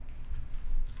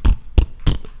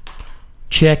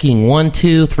checking 1,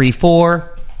 2, 3,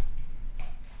 4.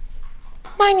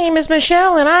 My name is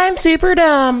Michelle, and I'm super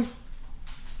dumb.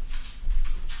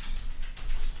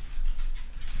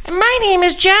 And my name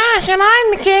is Josh, and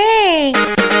I'm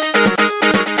gay.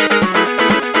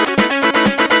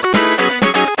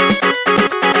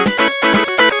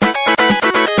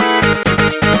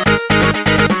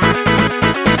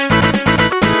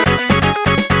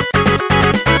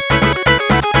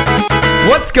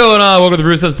 What's going on? Welcome to the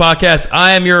Bruce Says Podcast.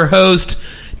 I am your host,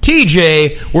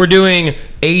 TJ. We're doing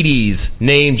 80s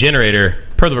name generator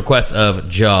per the request of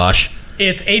Josh.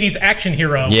 It's 80s action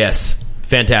hero. Yes.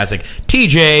 Fantastic.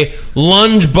 TJ,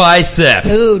 lunge bicep.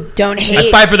 Ooh, don't hate.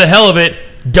 I fight for the hell of it.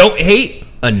 Don't hate,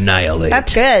 annihilate.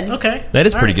 That's good. Okay. That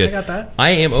is All pretty right, good. I got that. I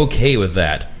am okay with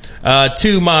that.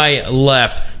 To my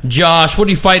left, Josh. What are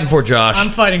you fighting for, Josh?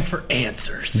 I'm fighting for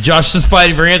answers. Josh is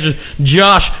fighting for answers.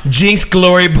 Josh, Jinx,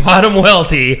 Glory, Bottom,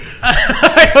 Welty.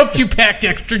 I hope you packed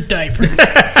extra diapers.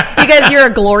 Because you're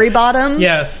a glory bottom?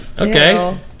 Yes. Okay.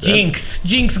 Ew.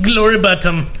 Jinx, glory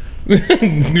bottom.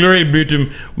 Glory, Bottom.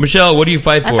 Michelle, what do you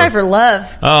fight for? I fight for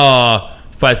love. Oh,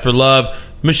 fights for love.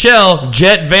 Michelle,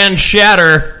 Jet Van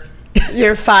Shatter.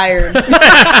 You're fired.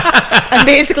 I'm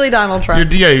basically Donald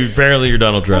Trump. You're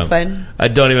Donald Trump. That's fine. I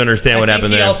don't even understand what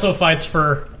happened He there. also fights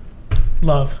for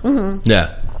love.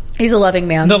 Yeah. He's a loving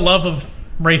man. The love of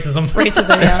racism.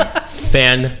 Racism, yeah.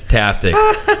 Fantastic.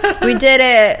 We did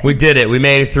it. We did it. We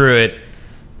made it through it.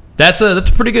 That's a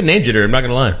pretty good name generator. I'm not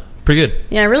going to lie. Pretty good.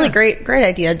 Yeah, really great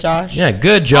idea, Josh. Yeah,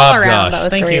 good job, All around, Josh. that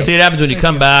was Thank great. you. See what happens when you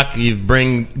come back. You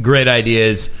bring great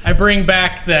ideas. I bring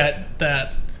back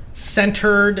that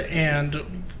centered and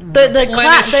The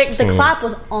clap replenished- the clap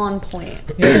was on point.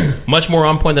 Much more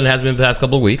on point than it has been the past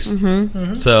couple of weeks.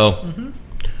 So,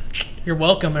 You're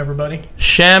welcome, everybody.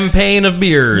 champagne of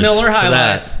beers. Miller to High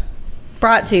that. Life.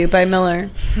 Brought to you by Miller.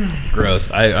 Gross.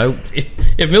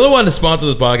 If Miller wanted to sponsor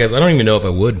this podcast, I don't even know if I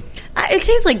would. It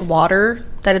tastes like water,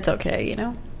 that it's okay, you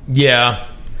know? Yeah.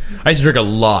 I used to drink a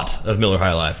lot of Miller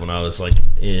High Life when I was like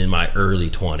in my early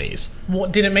 20s.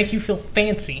 What, did it make you feel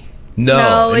fancy?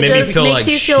 No, it made just me makes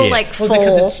you feel shit. like Was full. it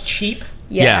because it's cheap?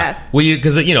 Yeah. Well,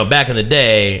 because back in the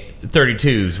day,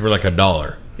 32s were like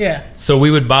 $1. Yeah. So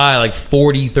we would buy like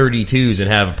 40 32s and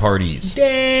have parties.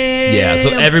 Damn. Yeah, so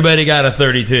everybody got a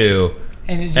 32.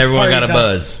 And it just Everyone got a partied up.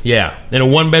 buzz. Yeah. In a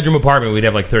one-bedroom apartment, we'd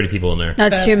have like 30 people in there.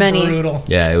 That's too many. Brutal.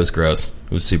 Yeah, it was gross.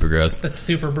 It was super gross. That's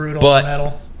super brutal. But-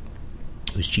 metal.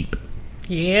 It was cheap.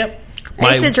 Yep.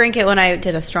 I used to drink it when I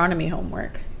did astronomy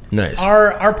homework. Nice.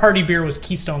 Our party beer was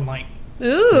Keystone Light.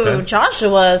 Ooh, Okay.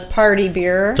 Joshua's party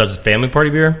beer. Josh's family party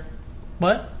beer?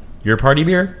 What? Your party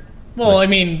beer? Well, I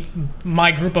mean,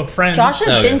 my group of friends. Josh has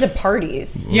Okay. been to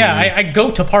parties. Yeah, I go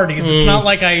to parties. It's not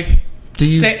like I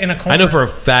sit in a corner. I know for a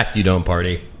fact you don't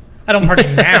party. I don't party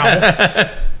now. I'm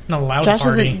not allowed Josh to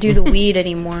party. doesn't do the weed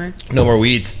anymore. No more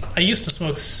weeds. I used to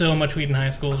smoke so much weed in high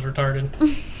school. It was retarded.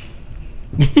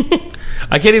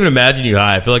 I can't even imagine you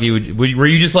high. I feel like you would. Were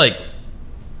you just like?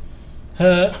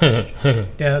 Yeah,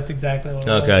 that's exactly what it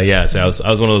was. Okay, yeah. So I was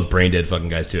one of those brain dead fucking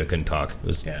guys too. I couldn't talk. It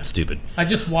was Yeah. stupid. I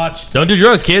just watched Don't do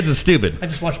drugs, kids. It's stupid.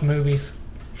 movies.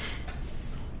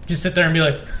 Just sit there and be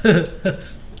like,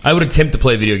 I would attempt to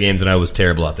play video games and I was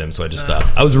terrible at them, so I just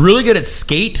stopped. I was really good at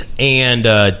Skate and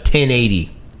 1080.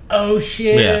 oh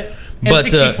shit. Yeah. And But,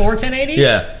 64 1080?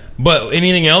 Yeah, but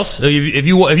anything else? If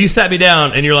you sat me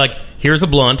down and you're like, here's a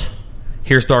blunt,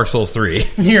 here's Dark Souls 3,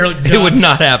 You're like, it would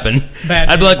not happen. Bad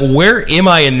I'd be news. like, where am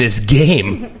I in this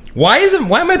game? Why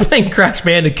am I playing Crash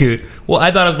Bandicoot? Well,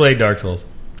 I thought I was playing Dark Souls.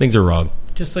 Things are wrong.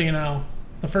 Just so you know,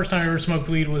 the first time I ever smoked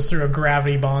weed was through a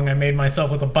gravity bong I made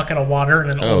myself with a bucket of water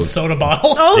and an Oh. old soda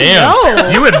bottle. Oh, Damn, no.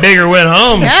 you went big or went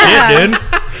home. Yeah. Shit, dude.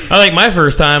 I think my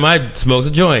first time I smoked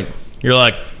a joint. You're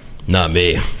like, not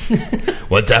me.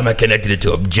 One time I connected it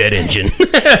to a jet engine.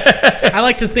 I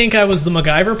like to think I was the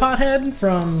MacGyver pothead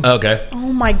from... Okay. Oh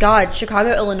my god,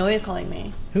 Chicago, Illinois is calling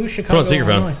me. Who's Chicago, Put on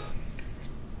speakerphone. Illinois?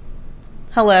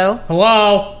 Hello?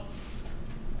 Hello?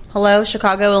 Hello,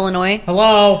 Chicago, Illinois?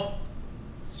 Hello?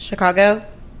 Chicago?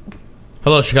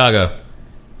 Hello, Chicago.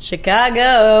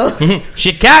 Chicago.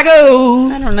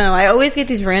 Chicago! I don't know. I always get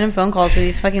these random phone calls with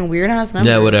these fucking weird ass numbers.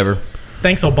 Yeah, whatever.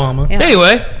 Thanks, Obama. Yeah.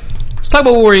 Anyway, let's talk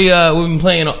about what we've been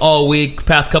playing all week,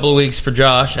 past couple of weeks for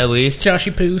Josh, at least.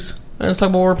 Joshy Poos. And let's talk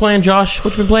about what we're playing. Josh,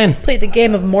 what you been playing? Played the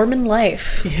game of Mormon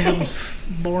life. Yeah,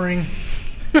 boring.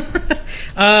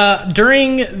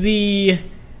 During the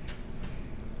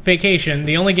vacation,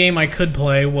 the only game I could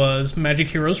play was Magic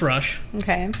Heroes Rush.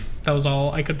 Okay. That was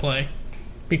all I could play.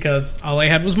 Because all I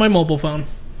had was my mobile phone.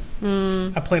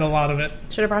 I played a lot of it.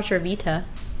 Should have brought your Vita.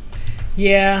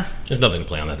 Yeah. There's nothing to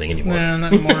play on that thing anymore. No,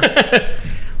 not anymore. That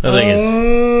thing is...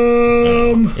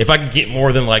 If I could get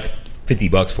more than like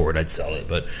 $50 for it, I'd sell it.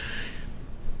 But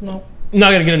No. I'm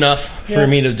not gonna get enough for Yeah.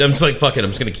 me to. I'm just like, fuck it.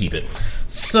 I'm just gonna keep it.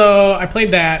 So I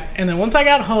played that, and then once I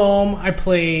got home, I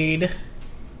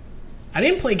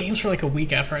didn't play games for like a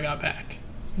week after I got back.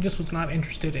 I just was not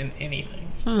interested in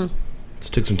anything.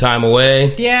 Just took some time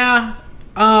away. Yeah.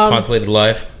 Contemplated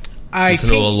life. I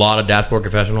Listened to a lot of Dashboard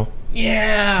Confessional.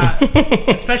 Yeah.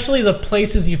 Especially the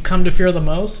places you've come to fear the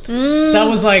most. That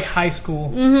was like high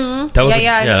school. That was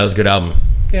that was a good album.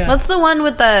 Yeah. What's the one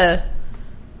with the...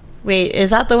 Wait, is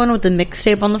that the one with the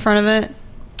mixtape on the front of it?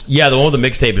 Yeah, the one with the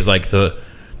mixtape is like the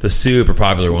super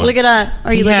popular one. Look it up.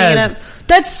 Are you looking it has up?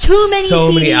 That's too many so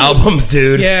CDs. many albums,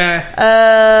 dude.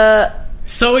 Yeah.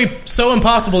 So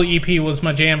Impossible EP was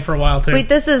my jam for a while too. Wait,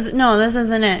 this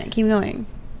isn't it. Keep going.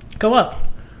 Go up.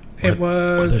 It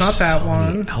was There's not that so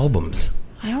one. many albums.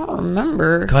 I don't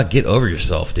remember. God, get over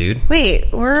yourself, dude.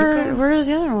 Wait, where's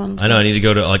the other ones? I know I need to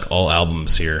go to like all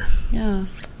albums here. Yeah.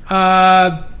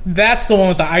 That's the one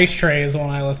with the ice tray is the one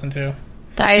I listened to.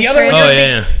 The Ice The other Tray? one Oh you're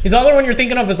yeah. The other one you're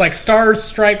thinking of is like Stars,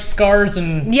 Stripes, Scars,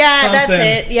 and Yeah, something.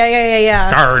 that's it. Yeah.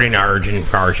 Starting Argent.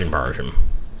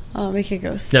 Oh, we could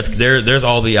go. That's there's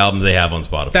all the albums they have on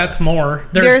Spotify. That's more.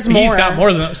 There's He's more. got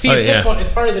more than. See, Oh, it's, yeah. this one, it's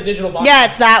part of the digital box. Yeah,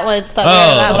 it's that one. It's that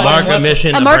a one. Mark, a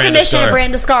Mission, A Mark, a Brand Mission, Scar. a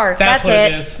Brand of Scar. That's what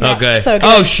it. it is. Yeah, Okay. so good.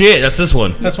 Oh shit, that's this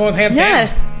one. That's one with Hands Yeah.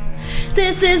 Down.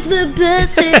 This is the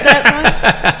best.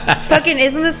 That song. It's fucking.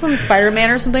 Isn't this some Spider-Man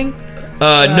or something?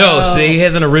 No, so he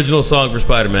has an original song for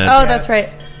Spider-Man. Oh, that's right.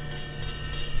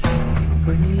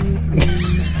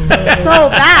 So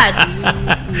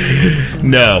bad.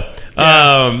 No.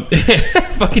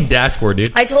 Fucking Dashboard,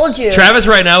 dude. I told you. Travis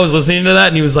right now was listening to that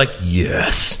and he was like,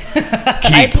 yes. I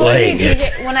Keep told playing you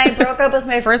it. when I broke up with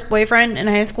my first boyfriend in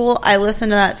high school, I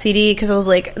listened to that CD because I was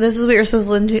like, "This is what you're supposed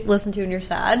to listen to when you're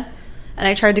sad." And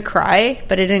I tried to cry,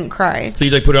 but I didn't cry. So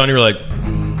you like put it on, you were like,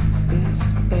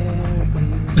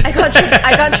 I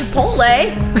got Chipotle.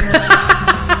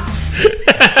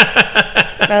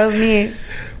 That was me.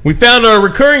 we found our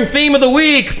recurring theme of the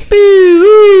week.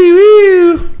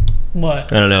 Boo.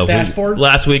 What? I don't know. Dashboard?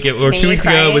 Last week, or Me 2 weeks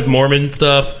ago, it was crying? Mormon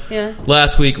stuff. Yeah.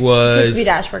 Last week Supposed was... to be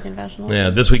Dashboard Confessional. Yeah,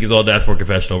 this week is all Dashboard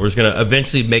Confessional. We're just going to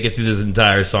eventually make it through this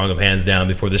entire song of Hands Down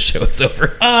before this show is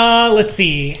over. Let's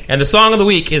see. And the song of the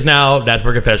week is now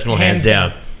Dashboard Confessional, Hands Hands Down.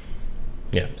 Down.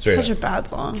 Yeah, straight Such a up. bad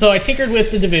song. So I tinkered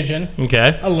with the Division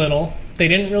Okay. a little. They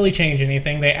didn't really change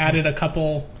anything. They added a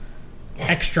couple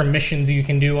extra missions you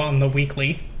can do on the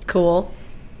weekly. Cool.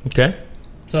 Okay.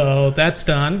 So that's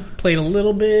done. Played a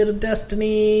little bit of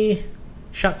Destiny.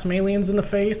 Shot some aliens in the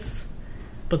face.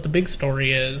 But the big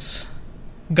story is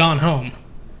Gone Home.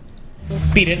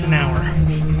 Beat it in an hour.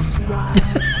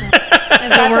 Is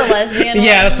that the lesbian one?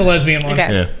 Yeah, that's the lesbian one.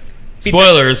 Okay. Yeah.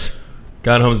 Spoilers.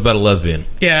 Gone Home's about a lesbian.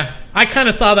 Yeah. I kind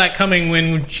of saw that coming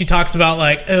when she talks about,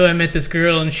 like, oh, I met this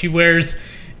girl and she wears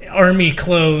army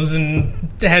clothes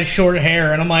and has short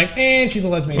hair. And I'm like, she's a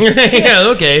lesbian.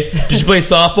 Yeah, okay. Did you play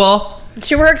softball?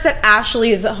 She works at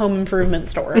Ashley's home improvement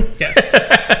store. Yes.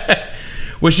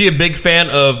 Was she a big fan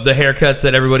of the haircuts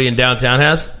that everybody in downtown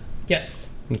has? Yes.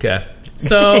 Okay.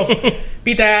 So,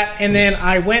 beat that. And then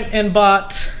I went and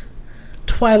bought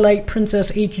Twilight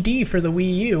Princess HD for the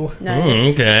Wii U.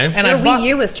 Nice. Okay. And Your I bought, Wii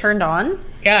U was turned on?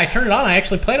 Yeah, I turned it on. I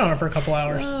actually played on it for a couple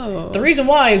hours. Oh. The reason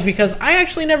why is because I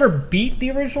actually never beat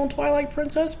the original Twilight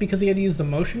Princess because he had to use the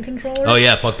motion controller. Oh,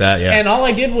 yeah, fuck that, yeah. And all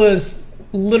I did was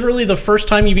literally the first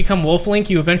time you become Wolf Link,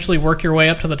 you eventually work your way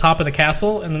up to the top of the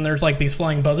castle, and then there's like these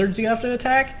flying buzzards you have to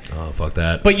attack. Oh, fuck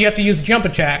that. But you have to use jump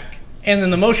attack. And then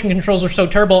the motion controls are so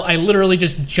terrible, I literally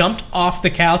just jumped off the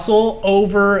castle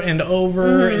over and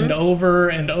over and over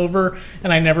and over,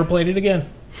 and I never played it again.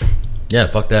 Yeah,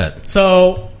 fuck that.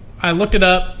 So I looked it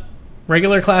up.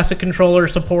 Regular classic controller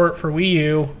support for Wii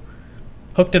U.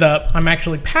 Hooked it up. I'm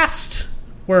actually past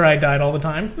where I died all the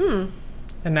time.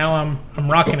 And now I'm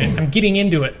rocking it. I'm getting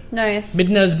into it. Nice.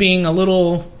 Midna's being a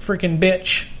little freaking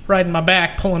bitch, riding my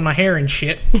back, pulling my hair and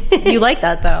shit. You like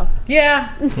that, though.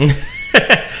 Yeah.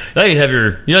 Now you have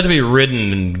to be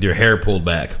ridden and your hair pulled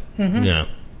back. Yeah.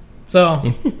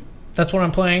 So that's what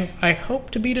I'm playing. I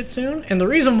hope to beat it soon. And the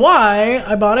reason why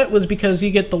I bought it was because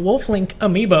you get the Wolf Link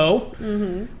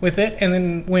amiibo with it. And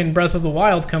then when Breath of the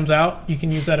Wild comes out, you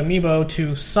can use that amiibo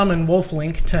to summon Wolf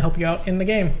Link to help you out in the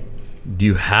game. Do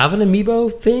you have an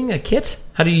amiibo thing, a kit?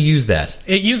 How do you use that?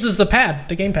 It uses the pad,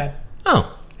 the gamepad.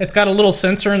 Oh. It's got a little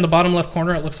sensor in the bottom left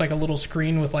corner. It looks like a little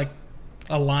screen with like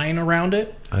a line around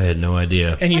it. I had no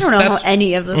idea. And you I don't know how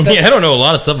any of this Yeah, I don't know a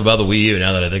lot of stuff about the Wii U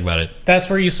now that I think about it. that's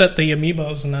where you set the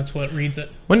amiibos, and that's what reads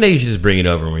it. One day you should just bring it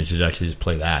over and we should actually just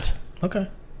play that. Okay.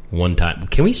 One time.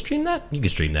 Can we stream that? You can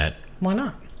stream that. Why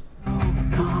not?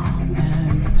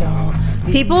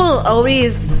 People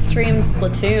always stream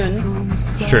Splatoon.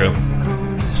 It's true.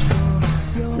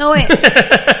 No, wait.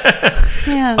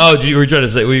 Yeah. Oh, you were trying to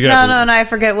say... Well, you got No, I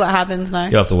forget what happens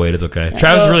next. You'll have to wait. It's okay.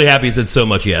 Travis is really happy. He said so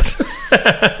much yes.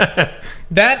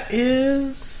 That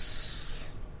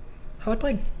is how I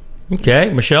played.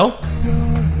 Okay. Michelle?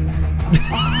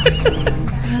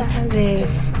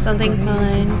 Something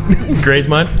fun. Gray's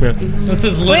mine? Yeah. This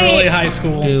is literally high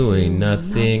school. Doing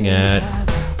nothing at...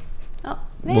 Oh,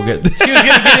 man. We'll get... She was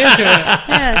gonna get into it.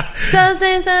 Yeah.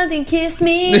 Something, kiss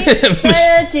me.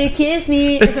 Why don't you kiss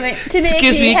me? Or something to make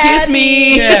Kiss me, happy. kiss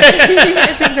me. Yeah. I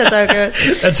think that's how it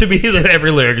goes. That should be every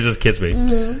lyric is just kiss me.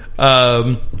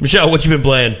 Michelle, what you been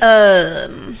playing?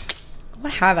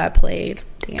 What have I played?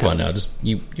 Damn. Come on now. Just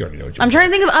you already know what you're I'm trying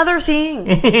to think of other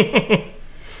things.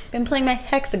 Been playing my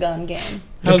Hexagon game.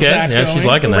 How's Okay. that Yeah, going? she's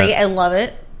liking Great, that. I love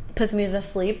it. Puts me to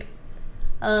sleep.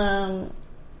 Damn,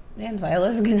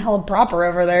 Silas is getting held proper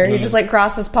over there. He just like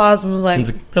crossed his paws and was like,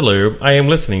 Hello. I am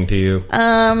listening to you.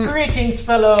 Greetings,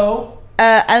 fellow.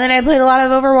 and then I played a lot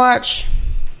of Overwatch.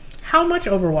 How much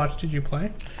Overwatch did you play?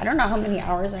 I don't know how many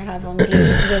hours I have on just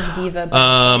Diva.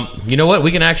 But You know what?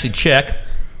 We can actually check.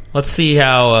 Let's see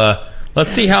how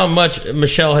much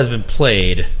Michelle has been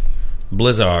played.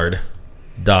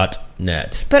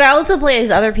 Blizzard.net. But I also play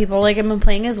as other people. Like I've been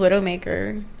playing as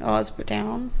Widowmaker. Oh, it's put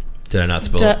down. Did I not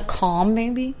spell it? .com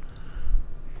maybe.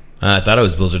 I thought it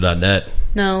was Blizzard.net.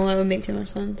 No, that would make too much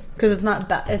sense because it's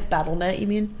not. It's Battle.net. You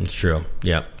mean? It's true.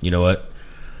 Yeah. You know what?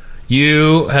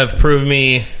 You have proved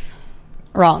me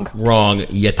Wrong.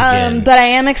 yet again. But I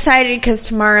am excited because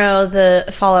tomorrow the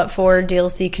Fallout 4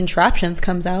 DLC Contraptions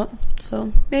comes out.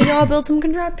 So maybe I'll build some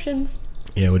contraptions.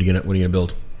 Yeah. What are you gonna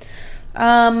build?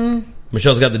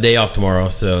 Michelle's got the day off tomorrow,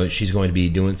 so she's going to be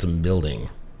doing some building.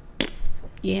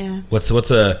 Yeah. What's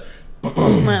a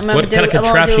I'm what kind of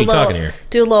contraption are you talking here?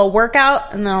 Do a little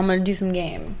workout, and then I'm going to do some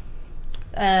game.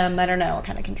 I don't know what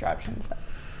kind of contraptions.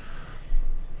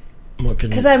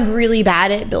 Because I'm really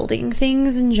bad at building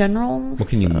things in general. What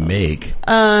can you make?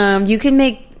 You can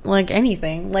make like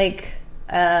anything, like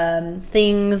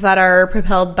things that are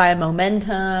propelled by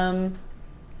momentum.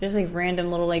 Just like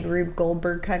random little like Rube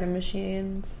Goldberg kind of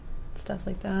machines, stuff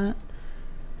like that.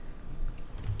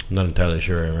 I'm not entirely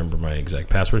sure I remember my exact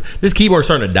password. This keyboard's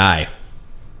starting to die.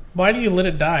 Why do you let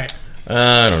it die?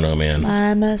 I don't know, man.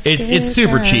 I must It's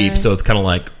super die. cheap, so it's kind of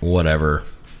like whatever.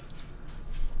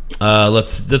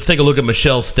 Let's take a look at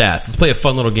Michelle's stats. Let's play a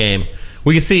fun little game.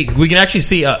 We can actually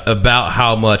see about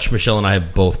how much Michelle and I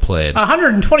have both played.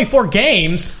 124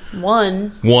 games.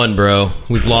 One. One, bro.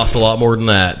 We've lost a lot more than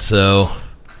that. So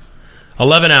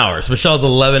 11 hours. Michelle's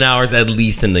 11 hours at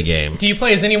least in the game. Do you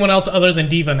play as anyone else other than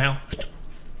Diva now?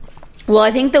 Well,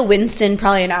 I think the Winston,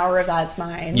 probably an hour of that's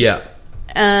mine. Yeah.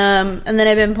 And then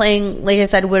I've been playing, like I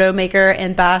said, Widowmaker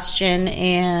and Bastion,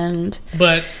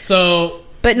 But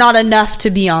not enough to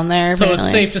be on there. so apparently.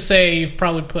 it's safe to say you've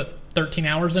probably put 13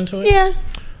 hours into it? Yeah.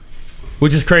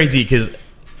 Which is crazy because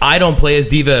I don't play as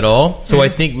Diva at all. So I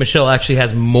think Michelle actually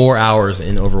has more hours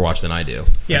in Overwatch than I do at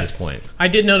this point. I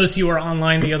did notice you were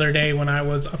online the other day when I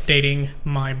was updating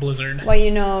my Blizzard. Why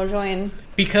join?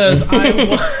 Because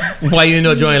Why you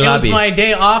know join it was lobby? my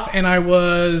day off, and I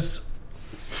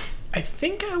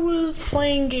think I was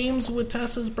playing games with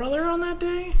Tessa's brother on that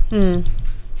day. I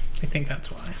think that's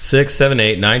why. 6, 7,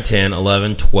 8, 9, 10,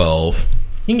 11, 12,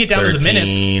 You can get down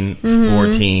 13, to the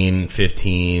minutes. 14,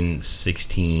 15,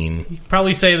 16.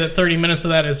 Probably say that 30 minutes of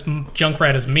that is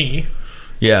Junkrat as me.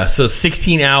 Yeah, so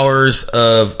 16 hours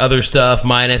of other stuff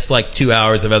minus like 2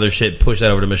 hours of other shit. Push that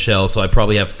over to Michelle, so I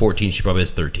probably have 14. She probably has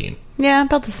 13. Yeah,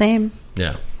 about the same.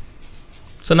 Yeah.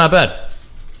 So not bad.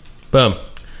 Boom.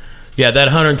 Yeah, that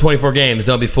 124 games,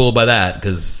 don't be fooled by that,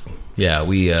 because, yeah,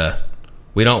 we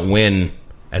don't win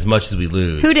as much as we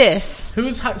lose. Who dis?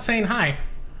 Who's saying hi?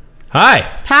 Hi.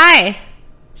 Hi.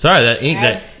 Sorry, that ink,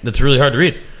 that's really hard to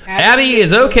read. Abby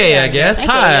is okay, I guess.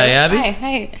 Hi, Abby.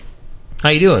 Hi. How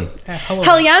you doing? Hello.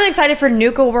 Hell yeah, I'm excited for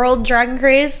Nuka World Dragon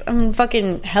Craze. I'm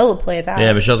fucking hella play that.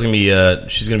 Yeah, Michelle's gonna be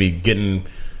she's gonna be getting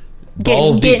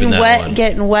balls deep in that wet, one.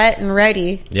 getting wet and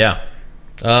ready. Yeah.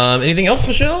 Anything else,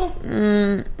 Michelle?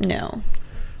 No.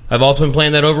 I've also been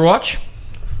playing that Overwatch.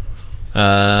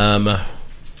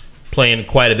 Playing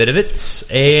quite a bit of it,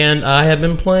 and I have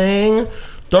been playing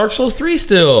Dark Souls 3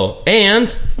 still,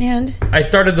 and I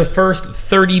started the first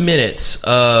 30 minutes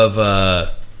of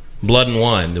Blood and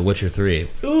Wine, The Witcher 3.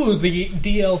 Ooh, the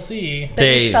DLC. But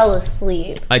you fell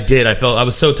asleep. I did. I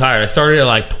was so tired. I started at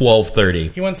like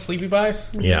 12:30. You went sleepy buys?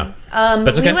 Yeah.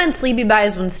 That's okay. We went sleepy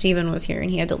buys when Steven was here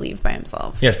and he had to leave by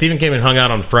himself. Yeah, Steven came and hung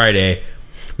out on Friday.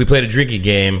 We played a drinking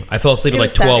game. I fell asleep at like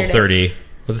was Saturday. 12:30.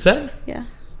 Was it Saturday? Yeah.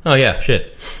 Oh yeah,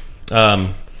 shit.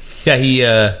 Yeah, he.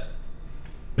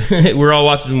 We're all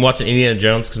watching Indiana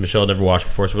Jones because Michelle had never watched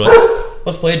before, so we're like,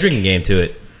 let's play a drinking game to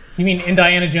it. You mean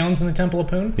Indiana Jones and the Temple of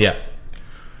Poon? Yeah.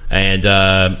 And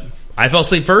I fell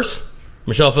asleep first.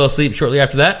 Michelle fell asleep shortly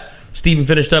after that. Steven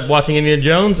finished up watching Indiana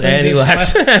Jones, and he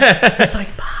left. It's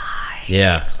like, bye.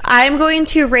 Yeah. I'm going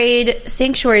to raid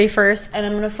Sanctuary first, and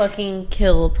I'm going to fucking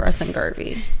kill Preston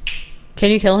Garvey.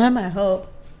 Can you kill him? I hope.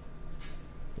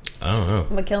 I don't know. I'm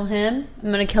going to kill him.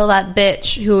 I'm going to kill that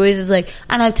bitch who always is like,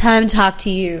 I don't have time to talk to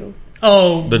you.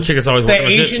 Oh, the chick is always the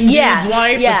Asian dude's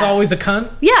wife. Yeah. It's always a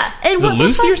cunt. Yeah, and what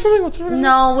Lucy or something? What's her name?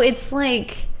 No, it's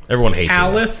like everyone hates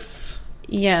Alice. her.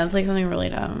 Yeah, it's like something really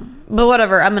dumb. But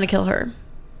whatever, I'm gonna kill her.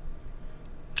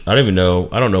 I don't even know.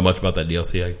 I don't know much about that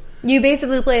DLC. You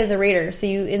basically play as a raider, so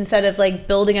you instead of like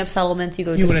building up settlements, you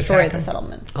go destroy the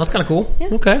settlements. Oh, that's kind of cool. Yeah.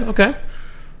 Okay.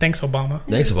 Thanks, Obama.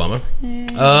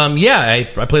 Yeah, I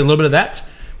played a little bit of that.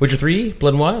 Witcher 3,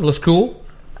 Blood and Wine. It looks cool.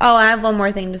 Oh, I have one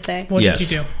more thing to say. What did you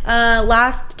do?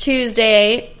 Last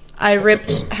Tuesday, I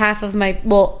ripped half of my,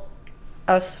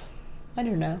 I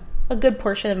don't know, a good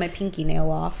portion of my pinky nail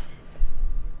off.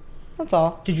 That's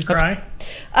all. Did you cry?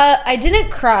 I didn't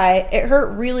cry. It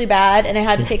hurt really bad, and I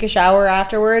had to take a shower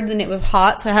afterwards, and it was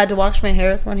hot, so I had to wash my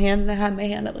hair with one hand, and I had my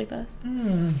hand up like this.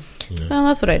 So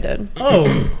that's what I did.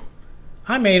 Oh,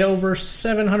 I made over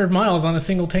 700 miles on a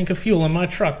single tank of fuel in my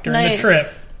truck during the trip.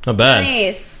 Not bad.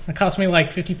 Nice. It cost me like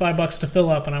 $55 to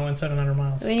fill up, and I went 700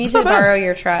 miles. We need to borrow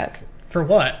your truck. For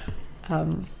what?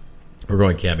 We're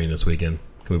going camping this weekend.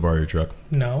 Can we borrow your truck?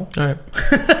 No. All right.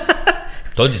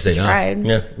 Told you to say no.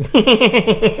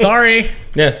 Yeah. Sorry.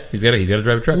 Yeah, he's got to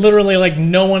drive a truck. Literally, like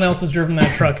no one else has driven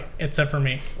that truck except for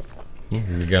me. Here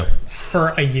you go. For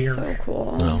a year. So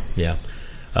cool. Oh yeah.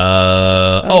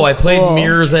 I played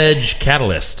Mirror's Edge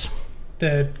Catalyst.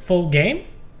 The full game?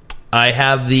 I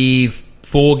have the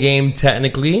full game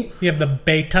technically. You have the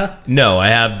beta? No, I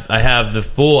have the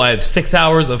full. I have 6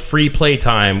 hours of free play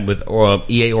time with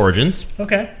EA Origins.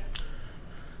 Okay.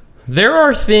 There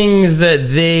are things that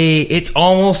it's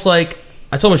almost like,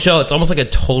 I told Michelle, it's almost like a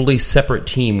totally separate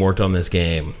team worked on this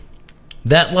game.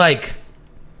 That, like,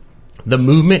 the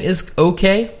movement is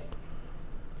okay,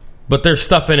 but there's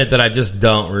stuff in it that I just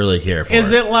don't really care for.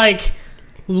 Is it like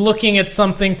looking at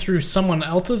something through someone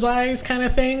else's eyes kind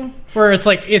of thing? Where it's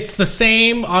like, it's the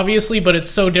same, obviously, but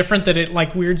it's so different that it,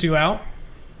 like, weirds you out?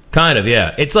 Kind of,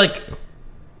 yeah. It's like,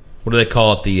 what do they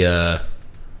call it?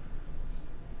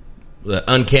 The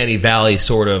uncanny valley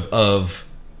sort of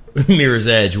Mirror's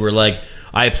Edge, where like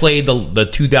I played the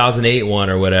 2008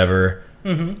 one or whatever,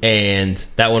 and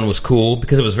that one was cool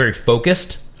because it was very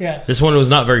focused. Yes. This one was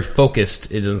not very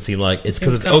focused. It doesn't seem like it's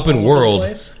because it's open all over the world.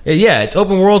 place. Yeah, it's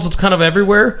open world, so it's kind of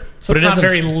everywhere. So but it's it not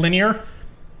very linear?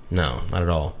 No, not at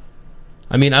all.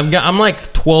 I mean, I'm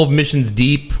like 12 missions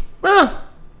deep.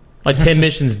 Like 10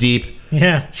 missions deep.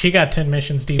 Yeah, she got 10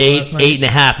 missions deep last night.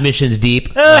 8.5 missions deep.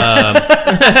 Yeah,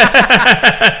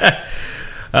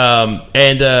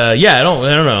 I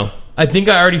don't know. I think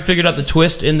I already figured out the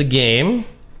twist in the game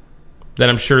that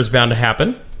I'm sure is bound to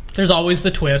happen. There's always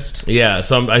the twist. Yeah,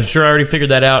 so I'm sure I already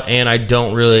figured that out, and I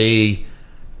don't really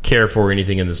care for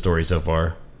anything in the story so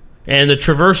far. And the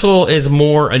traversal is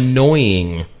more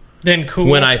annoying than cool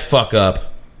when I fuck up,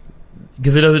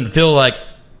 because it doesn't feel like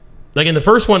in the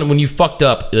first one when you fucked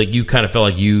up, like you kind of felt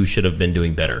like you should have been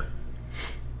doing better.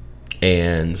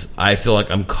 And I feel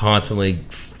like I'm constantly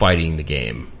fighting the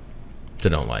game to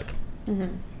don't like. So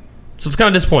it's kind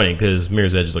of disappointing because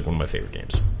Mirror's Edge is like one of my favorite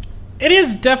games. It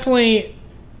is definitely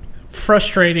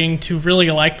frustrating to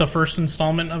really like the first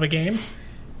installment of a game,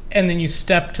 and then you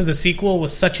step to the sequel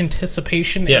with such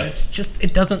anticipation, and it's just,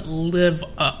 it doesn't live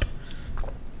up.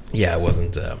 Yeah, it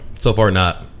wasn't so far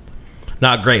not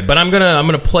great, but I'm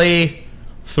gonna play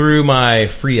through my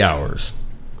free hours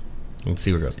and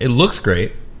see where it goes. It looks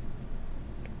great.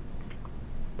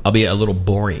 I'll be a little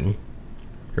boring.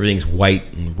 Everything's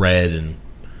white and red and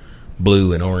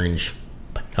blue and orange,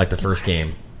 like the first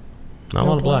game. Not a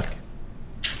lot of black.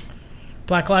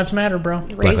 Black Lives Matter, bro.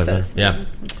 Racist. Yeah,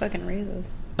 it's fucking racist.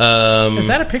 Is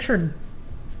that a picture of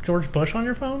George Bush on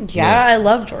your phone? Yeah, I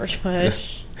love George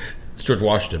Bush. It's George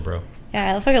Washington, bro.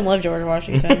 Yeah, I fucking love George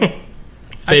Washington.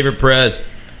 Favorite prez.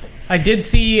 I did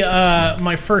see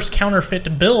my first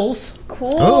counterfeit bills.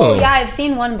 Cool. Oh. Yeah, I've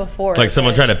seen one before. Like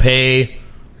someone trying to pay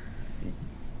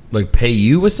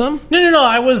you with some? No.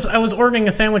 I was ordering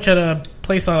a sandwich at a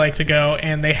place I like to go,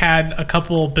 and they had a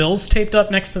couple bills taped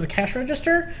up next to the cash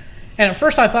register. And at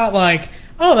first I thought like,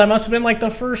 oh, that must have been like the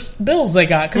first bills they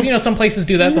got, because some places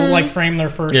do that. They'll like frame their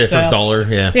first first dollar.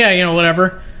 Yeah,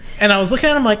 whatever. And I was looking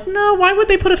at them like, no, why would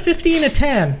they put a 50 and a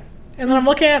 10? And then I'm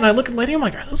looking at it, and I look at the lady, I'm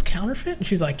like, are those counterfeit? And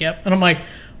she's like, yep. And I'm like,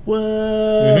 what?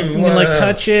 You can, like,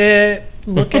 touch it,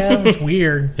 look at it. It's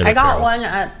weird. I got one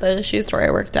at the shoe store I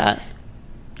worked at.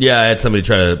 Yeah, I had somebody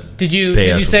try to. Did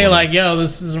you say like, yo,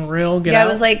 this isn't real? Get out? I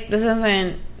was like, this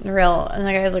isn't real, and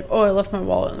the guy's like, oh, I left my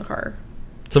wallet in the car.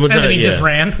 Someone tried and then he just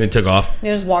ran. He took off. He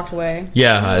just walked away.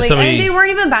 Yeah, like, somebody. And they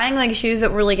weren't even buying like shoes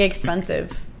that were like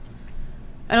expensive.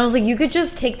 And I was like, you could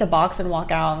just take the box and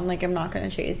walk out, and like, I'm not going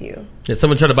to chase you. Yeah,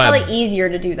 someone tried to buy. It's probably easier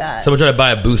to do that. Someone tried to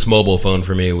buy a Boost mobile phone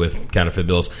for me with counterfeit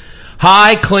bills.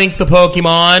 Hi, Clink the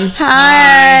Pokemon.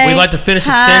 Hi. We'd like to finish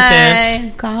the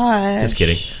sentence. Gosh. Just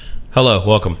kidding. Hello,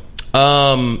 welcome.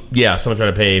 Yeah, someone tried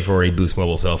to pay for a Boost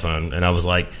mobile cell phone, and I was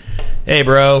like, "Hey,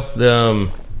 bro,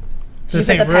 this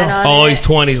ain't real." All these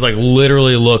 20s like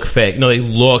literally look fake. No, they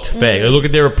looked fake. They look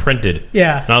like they were printed.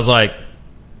 Yeah, and I was like,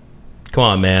 "Come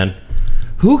on, man,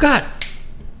 who got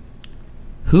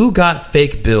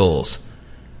fake bills?"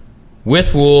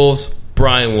 With Wolves,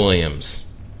 Brian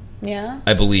Williams. Yeah,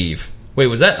 I believe. Wait,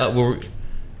 was that?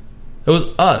 It was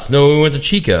us. No, we went to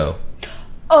Chico.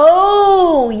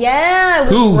 Oh, yeah.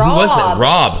 Who was that?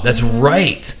 Rob. That's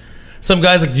right. Some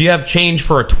guy's like, do you have change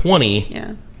for a 20?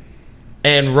 Yeah.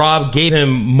 And Rob gave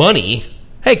him money.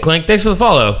 Hey, Clink, thanks for the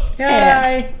follow. Yeah.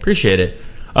 Appreciate it.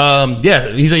 Yeah,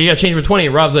 he's like, you got change for 20?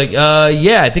 And Rob's like,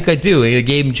 yeah, I think I do. And he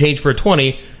gave him change for a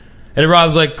 20. And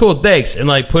Rob's like, cool, thanks. And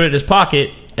like put it in his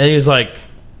pocket. And he was like...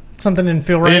 Something didn't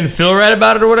feel right. He didn't feel right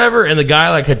about it or whatever. And the guy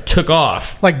like had took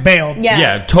off. Like bailed.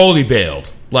 Yeah, totally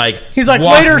bailed. Like he's like,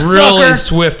 walked later, really sucker.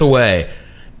 swift away.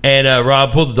 And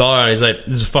Rob pulled the dollar out and he's like,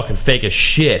 this is fucking fake as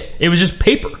shit. It was just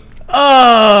paper.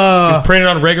 Oh. It was printed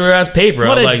on regular ass paper.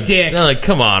 What I was a like, dick. I'm like,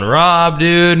 come on, Rob,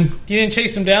 dude. You didn't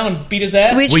chase him down and beat his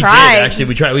ass? We We tried. did, actually.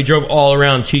 We tried. We drove all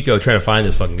around Chico trying to find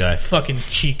this fucking guy. Fucking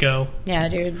Chico. Yeah,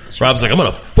 dude. Rob's like, I'm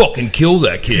gonna fucking kill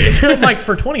that kid. I'm like,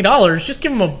 for $20, just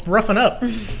give him a roughing up.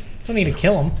 Don't need to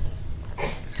kill him.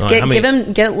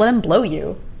 Let him blow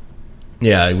you.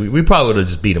 Yeah, we probably would have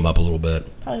just beat him up a little bit.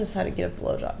 Probably just had to get a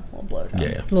blowjob. A little blowjob.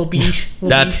 Yeah. Little beach.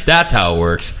 That's how it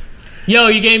works. Yo,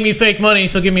 you gave me fake money,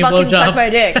 so give me a Fucking suck blowjob.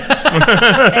 my dick.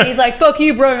 And he's like, fuck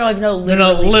you, bro. And you're like, no,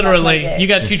 literally. No, literally. Suck my dick. You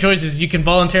got two choices. You can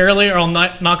voluntarily, or I'll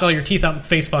knock all your teeth out and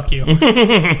face fuck you.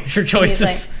 It's your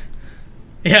choices.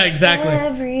 Like, yeah, exactly.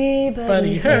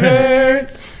 Everybody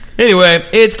hurts. Anyway,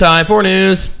 it's time for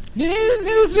news. News.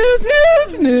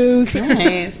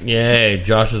 Nice. Yay,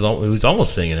 Josh is who's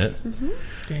almost singing it.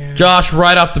 Damn. Josh,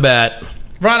 right off the bat.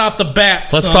 Right off the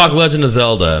bat, Let's son. talk Legend of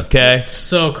Zelda, okay?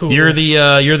 So cool. You're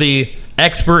the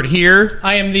expert here.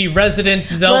 I am the resident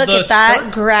Zelda. Look at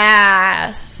that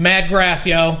grass. Mad grass,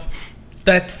 yo.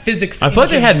 That physics. I thought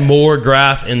they had more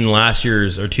grass in last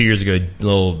year's or 2 years ago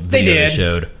little video they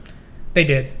showed. They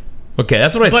did. Okay,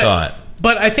 that's what I thought.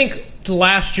 But I think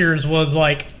last year's was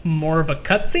like more of a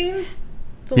cutscene.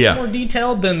 It's a little more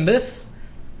detailed than this.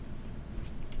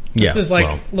 This is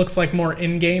like looks like more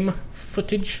in-game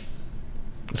footage.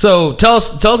 So tell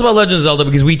us about Legend of Zelda,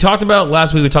 because we talked about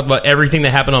last week. We talked about everything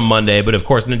that happened on Monday, but of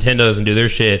course Nintendo doesn't do their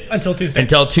shit until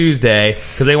Tuesday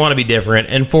because they want to be different.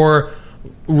 And for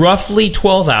roughly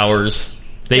 12 hours,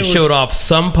 they showed off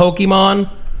some Pokemon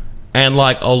and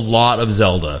like a lot of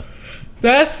Zelda.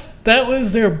 That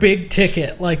was their big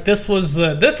ticket. Like this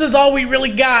is all we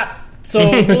really got. So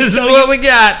this is what we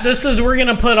got. We're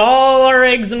gonna put all our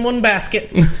eggs in one basket.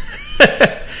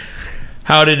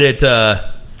 How did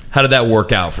that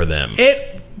work out for them?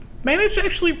 It managed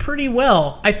actually pretty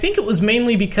well. I think it was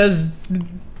mainly because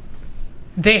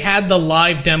they had the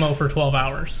live demo for 12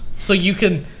 hours. So you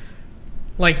could...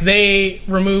 Like, they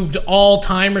removed all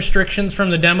time restrictions from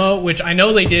the demo, which I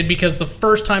know they did because the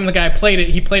first time the guy played it,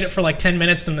 he played it for like 10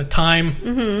 minutes and the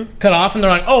time cut off. And they're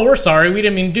like, oh, we're sorry, we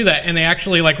didn't mean to do that. And they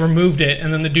actually like removed it.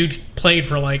 And then the dude played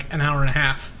for like an hour and a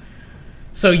half.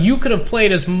 So you could have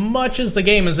played as much as the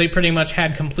game as they pretty much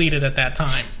had completed at that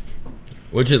time.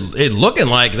 Which it looking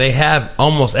like they have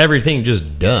almost everything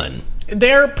just done.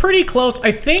 They're pretty close.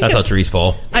 I think that's how trees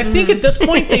fall. I think at this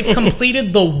point they've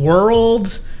completed the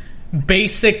world's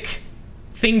basic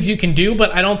things you can do,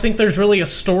 but I don't think there's really a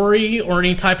story or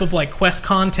any type of like quest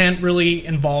content really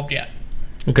involved yet.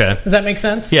 Okay. Does that make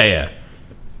sense? Yeah.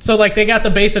 So like they got the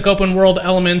basic open world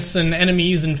elements and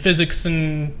enemies and physics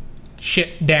and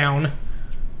shit down,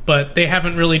 but they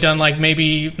haven't really done like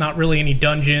maybe not really any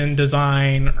dungeon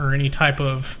design or any type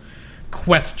of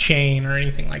quest chain or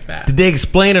anything like that. Did they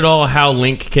explain at all how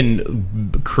Link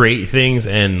can create things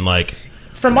and like...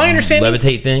 From my understanding,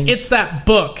 levitate things? It's that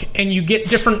book, and you get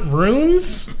different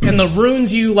runes, and the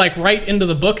runes you like write into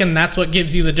the book, and that's what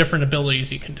gives you the different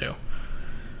abilities you can do.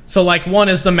 So, like, one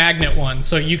is the magnet one,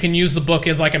 so you can use the book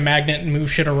as like a magnet and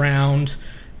move shit around.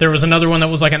 There was another one that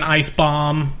was like an ice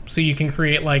bomb, so you can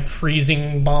create like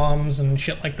freezing bombs and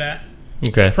shit like that.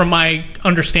 Okay. From my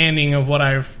understanding of what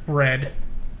I've read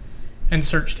and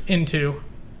searched into,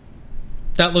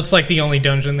 that looks like the only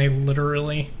dungeon they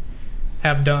literally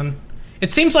have done.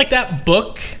 It seems like that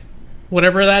book,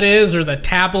 whatever that is, or the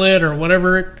tablet or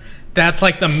whatever, that's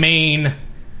like the main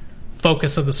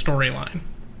focus of the storyline.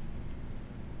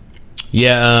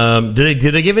 Yeah, did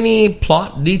they give any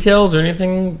plot details or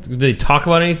anything? Did they talk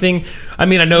about anything? I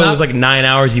mean, I know it was like 9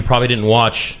 hours you probably didn't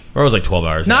watch, or it was like 12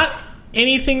 hours. Not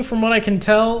anything from what I can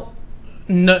tell.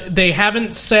 No, they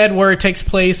haven't said where it takes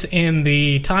place in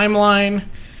the timeline.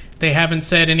 They haven't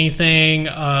said anything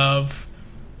of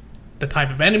the type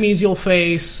of enemies you'll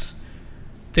face.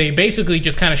 They basically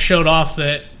just kind of showed off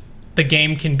that the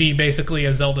game can be basically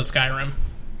a Zelda Skyrim.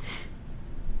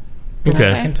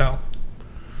 Okay. I can tell.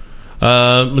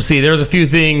 Let's see, there's a few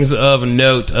things of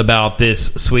note about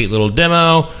this sweet little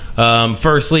demo.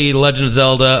 Firstly, Legend of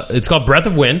Zelda, it's called Breath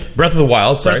of the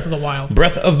Wild, sorry.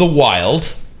 Breath of the Wild,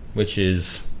 which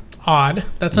is... odd.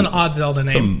 That's an odd Zelda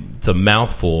name. It's a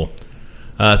mouthful.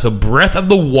 So Breath of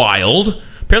the Wild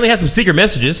apparently had some secret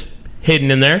messages hidden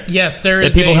in there. Yes, there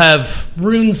is people have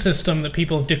rune system that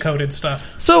people have decoded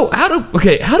stuff. So how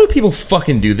do people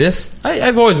fucking do this?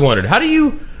 I've always wondered. How do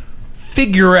you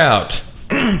figure out...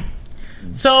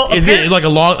 So is it like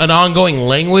an ongoing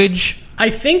language? I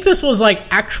think this was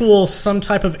like actual some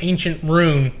type of ancient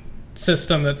rune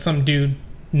system that some dude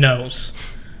knows,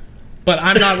 but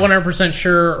I'm not 100%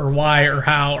 sure or why or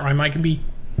how, or I might be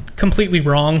completely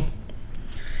wrong.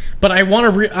 But I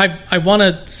want to I want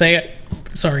to say it.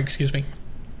 Sorry, excuse me.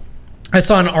 I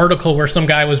saw an article where some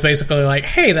guy was basically like,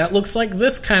 "Hey, that looks like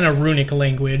this kind of runic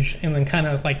language," and then kind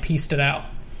of like pieced it out.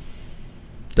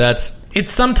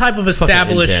 It's some type of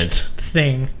established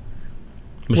thing.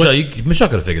 Michelle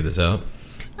could have figured this out.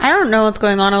 I don't know what's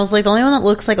going on. I was like, the only one that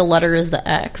looks like a letter is the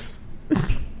X.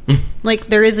 Like,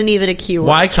 there isn't even a Q.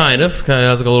 Y kind of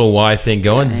has like a little Y thing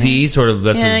going. Okay. Z sort of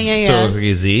sort of like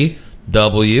a Z.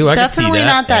 W. I definitely can see that.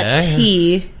 Not that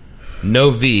T. No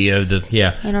V. I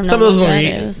don't know some of those what that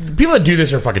is. People that do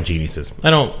this are fucking geniuses. I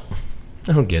don't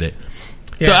get it.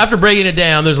 Yeah. So after breaking it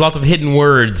down, there's lots of hidden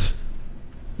words.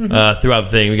 Throughout the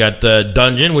thing, we got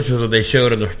dungeon, which was what they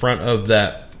showed on the front of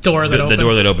that door the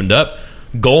door that opened up.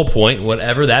 Goal point,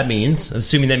 whatever that means.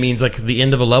 Assuming that means like the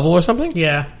end of a level or something.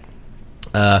 Yeah.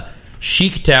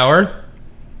 Sheik Tower.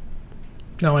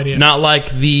 No idea. Not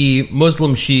like the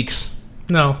Muslim sheiks.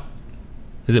 No.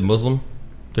 Is it Muslim?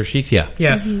 They're sheiks, yeah.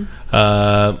 Yes. Mm-hmm.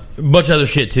 A bunch of other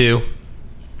shit too.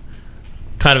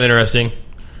 Kind of interesting.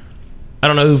 I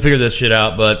don't know who figured this shit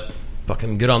out, but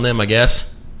fucking good on them, I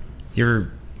guess. You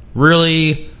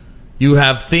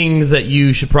have things that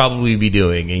you should probably be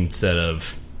doing instead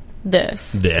of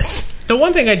this. The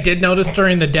one thing I did notice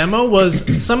during the demo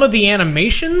was some of the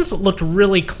animations looked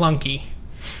really clunky.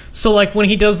 So like when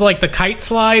he does like the kite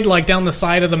slide like down the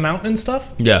side of the mountain and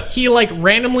stuff, yeah, he like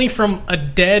randomly from a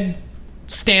dead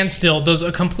standstill does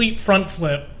a complete front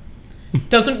flip.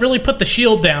 Doesn't really put the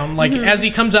shield down. Like as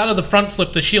he comes out of the front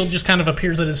flip, the shield just kind of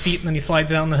appears at his feet and then he slides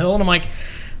down the hill. And I'm like,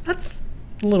 that's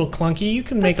a little clunky. You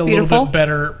can make a little bit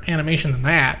better animation than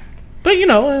that. But,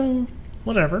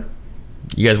 whatever.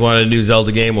 You guys wanted a new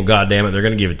Zelda game? Well, goddamn it, they're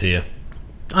going to give it to you.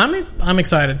 I'm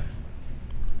excited.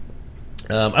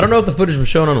 I don't know if the footage was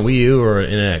shown on a Wii U or an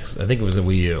NX. I think it was a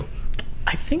Wii U.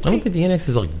 I don't think the NX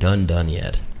is like done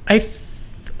yet.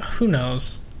 Who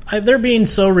knows? They're being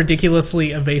so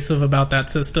ridiculously evasive about that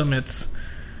system.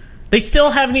 They still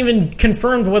haven't even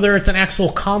confirmed whether it's an actual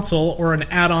console or an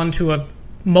add-on to a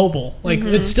mobile. Like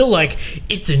it's still like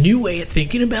it's a new way of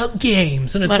thinking about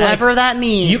games, and it's whatever like, that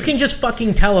means. You can just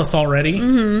fucking tell us already.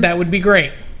 That would be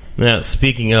great. Yeah.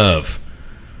 Speaking of,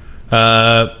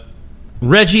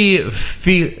 Reggie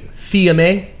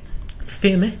Fils-Aimé.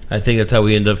 I think that's how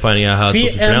we end up finding out how it's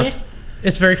supposed to be pronounced.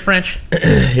 It's very French.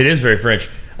 It is very French.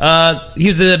 He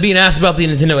was being asked about the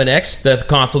Nintendo NX, the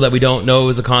console that we don't know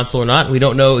is a console or not. We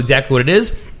don't know exactly what it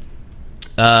is.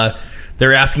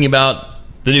 They're asking about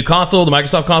the new console, the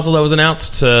Microsoft console that was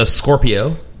announced,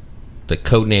 Scorpio, the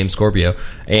codename Scorpio,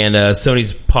 and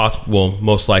Sony's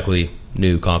most likely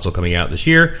new console coming out this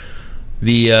year,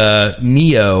 the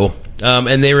Neo.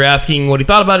 And they were asking what he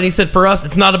thought about it, and he said, for us,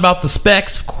 it's not about the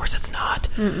specs. Of course it's not.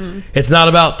 It's not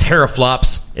about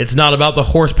teraflops. It's not about the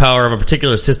horsepower of a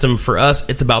particular system. For us,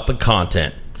 it's about the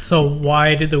content. So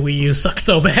why did the Wii U suck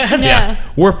so bad? Yeah.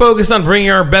 We're focused on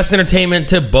bringing our best entertainment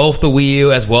to both the Wii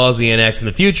U as well as the NX in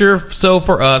the future. So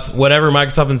for us, whatever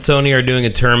Microsoft and Sony are doing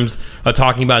in terms of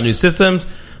talking about new systems,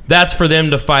 that's for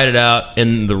them to fight it out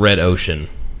in the red ocean.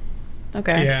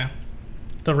 Okay. Yeah.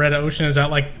 The Red Ocean, is that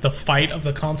like the fight of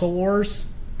the console wars?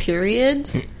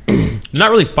 Periods? They're not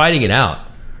really fighting it out.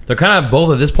 They're kind of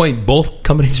both, at this point, both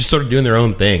companies are sort of doing their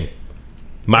own thing.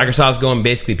 Microsoft's going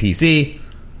basically PC.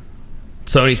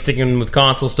 Sony's sticking with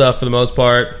console stuff for the most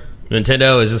part.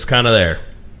 Nintendo is just kind of there.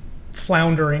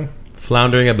 Floundering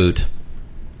a boot.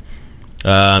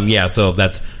 So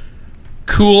that's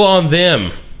cool on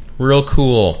them. Real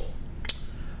cool.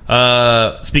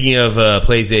 Speaking of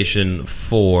PlayStation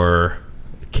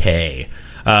 4K,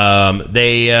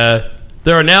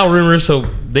 there are now rumors, so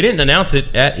they didn't announce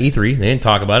it at E3. They didn't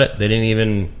talk about it. They didn't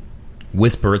even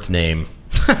whisper its name.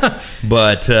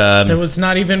 But there was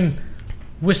not even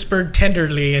whispered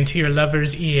tenderly into your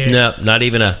lover's ear. No, not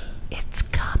even a "it's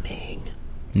coming."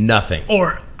 Nothing.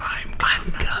 Or I'm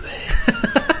coming.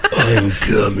 I'm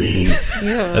coming.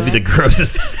 Yeah. That'd be the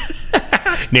grossest.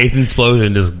 Nathan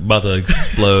Explosion is about to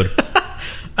explode.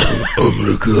 I'm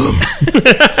gonna come.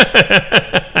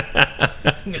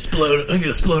 I'm gonna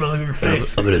explode all over your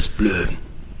face. I'm gonna explode.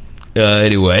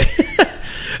 Anyway.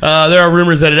 There are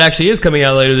rumors that it actually is coming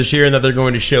out later this year and that they're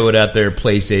going to show it at their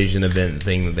PlayStation event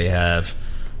thing that they have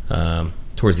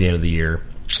towards the end of the year.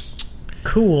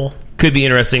 Cool. Could be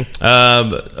interesting.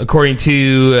 According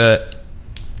to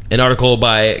an article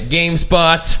by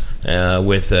GameSpot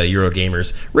with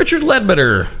Eurogamers, Richard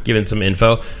Ledbetter giving some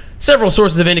info. Several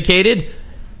sources have indicated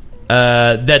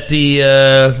that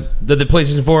the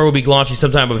PlayStation 4 will be launching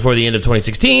sometime before the end of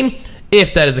 2016.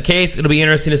 If that is the case, it'll be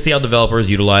interesting to see how developers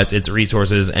utilize its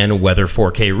resources and whether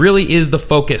 4K really is the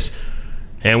focus.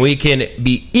 And we can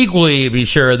equally be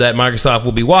sure that Microsoft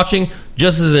will be watching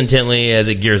just as intently as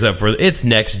it gears up for its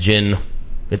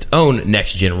own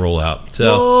next gen rollout.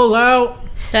 So roll out.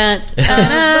 Dun, dun,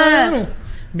 dun.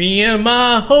 Me and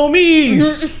my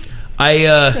homies.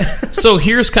 So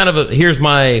here's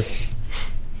my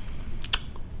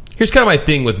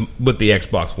thing with the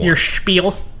Xbox One. Your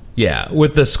spiel. Yeah,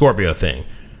 with the Scorpio thing.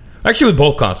 Actually, with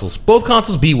both consoles. Both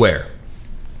consoles, beware.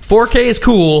 4K is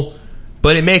cool,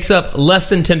 but it makes up less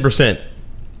than 10%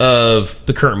 of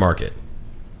the current market.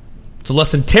 So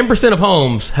less than 10% of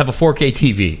homes have a 4K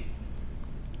TV.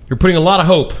 You're putting a lot of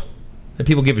hope that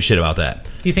people give a shit about that.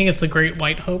 Do you think it's the Great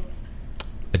White Hope?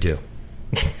 I do.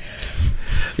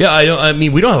 Yeah, I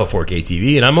mean, we don't have a 4K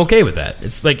TV, and I'm okay with that.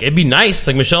 It's like, it'd be nice.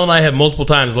 Like, Michelle and I have multiple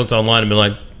times looked online and been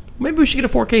like, maybe we should get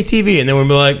a 4K TV. And then we'll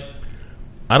be like,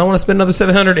 I don't want to spend another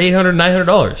 $700, $800,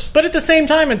 $900. But at the same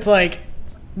time, it's like,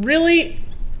 really,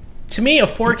 to me, a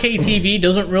 4K TV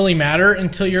doesn't really matter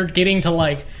until you're getting to,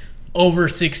 like, over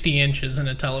 60 inches in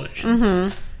a television.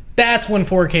 Mm-hmm. That's when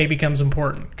 4K becomes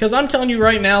important. Because I'm telling you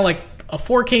right now, like, a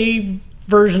 4K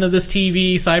version of this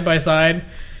TV side by side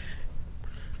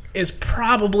is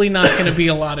probably not going to be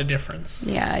a lot of difference.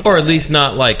 Yeah. Or at least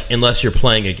not, like, unless you're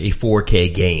playing a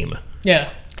 4K game. Yeah.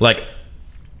 Like,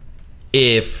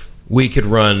 if we could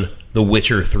run The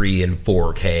Witcher 3 in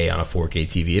 4K on a 4K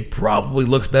TV, it probably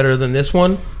looks better than this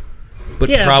one. But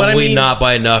probably not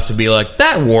by enough to be like,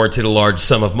 that warranted a large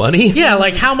sum of money. Yeah,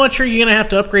 like, how much are you going to have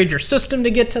to upgrade your system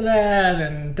to get to that?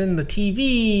 And then the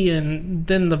TV, and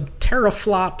then the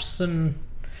teraflops, and...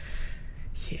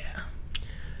 yeah.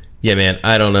 Yeah, man,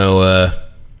 I don't know.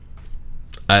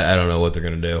 I don't know what they're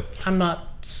going to do. I'm not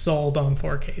sold on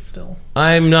 4K still.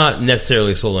 I'm not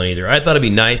necessarily sold on either. I thought it'd be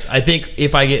nice. I think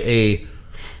if I get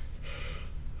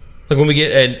when we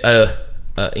get a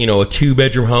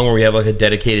 2-bedroom home where we have like a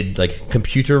dedicated like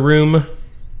computer room,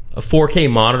 a 4K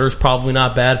monitor is probably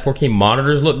not bad. 4K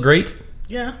monitors look great.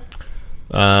 Yeah.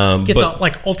 Get the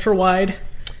like ultra wide.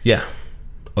 Yeah.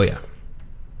 Oh yeah.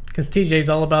 Because TJ's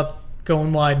all about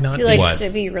going wide, not He likes to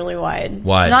be really wide.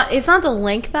 It's not the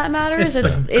length that matters.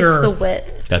 It's the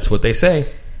width. That's what they say.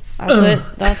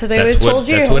 That's what they always told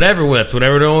you. That's what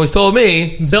everyone always told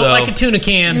me. Built like a tuna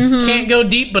can. Mm-hmm. Can't go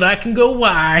deep, but I can go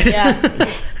wide. Yeah.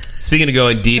 Speaking of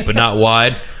going deep but not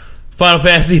wide, Final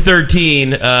Fantasy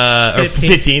 13 or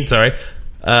 15. Sorry.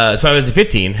 Final Fantasy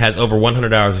 15 has over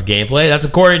 100 hours of gameplay. That's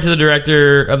according to the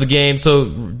director of the game.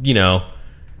 So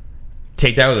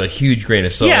take that with a huge grain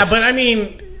of salt. Yeah, but I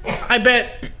mean, I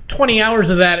bet 20 hours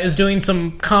of that is doing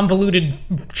some convoluted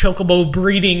chocobo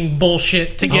breeding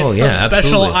bullshit to get some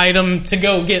special item to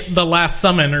go get the last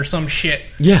summon or some shit.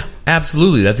 Yeah,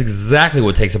 absolutely. That's exactly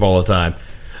what takes up all the time.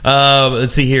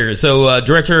 Let's see here. So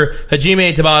director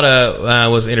Hajime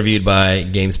Tabata was interviewed by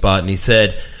GameSpot, and he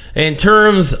said, in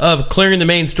terms of clearing the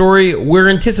main story, we're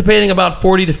anticipating about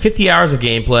 40 to 50 hours of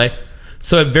gameplay.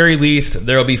 So at very least,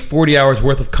 there will be 40 hours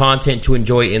worth of content to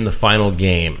enjoy in the final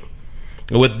game.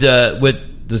 With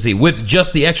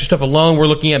just the extra stuff alone, we're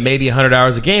looking at maybe 100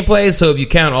 hours of gameplay. So if you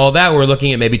count all that, we're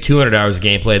looking at maybe 200 hours of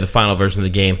gameplay. The final version of the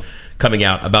game coming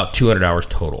out about 200 hours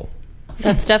total.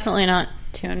 That's definitely not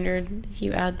 200 if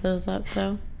you add those up,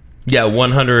 though. Yeah,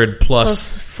 100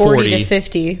 plus 40 to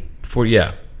 50. 40,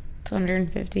 yeah. It's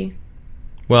 150.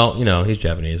 Well, he's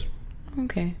Japanese.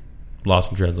 Okay.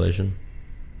 Lost in translation.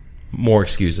 More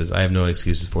excuses. I have no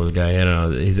excuses for the guy. I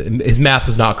don't know. His math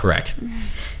was not correct.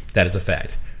 That is a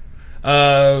fact.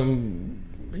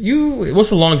 What's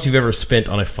the longest you've ever spent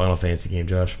on a Final Fantasy game,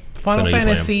 Josh? Final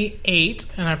Fantasy VIII,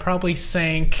 and I probably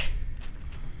sank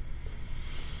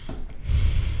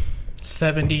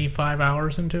 75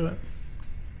 hours into it.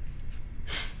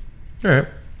 All right.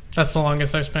 That's the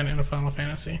longest I've spent in a Final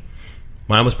Fantasy.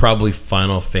 Mine was probably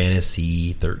Final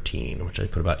Fantasy 13, which I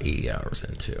put about 80 hours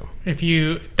into.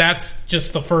 That's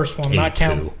just the first one, not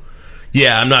counting.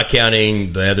 Yeah, I'm not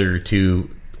counting the other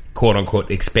two quote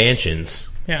unquote expansions.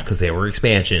 Yeah. Because they were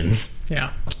expansions.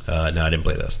 Yeah. No, I didn't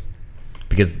play those.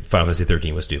 Because Final Fantasy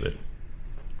 13 was stupid.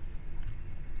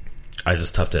 I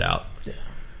just toughed it out. Yeah.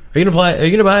 Are you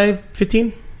gonna buy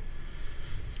 15?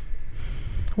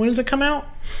 When does it come out?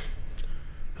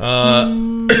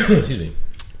 Excuse me.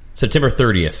 September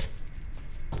 30th.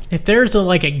 If there's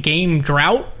a game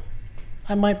drought,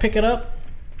 I might pick it up.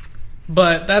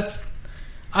 But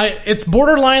it's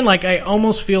borderline. I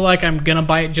almost feel like I'm gonna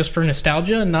buy it just for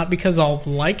nostalgia, and not because I'll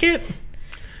like it.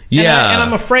 Yeah, and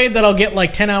I'm afraid that I'll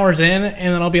get 10 hours in,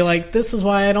 and then I'll be like, "This is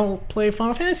why I don't play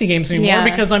Final Fantasy games anymore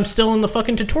because I'm still in the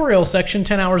fucking tutorial section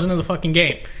 10 hours into the fucking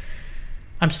game.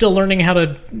 I'm still learning how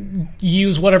to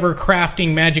use whatever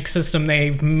crafting magic system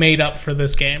they've made up for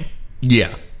this game."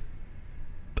 Yeah,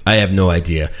 I have no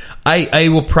idea. I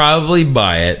will probably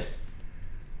buy it,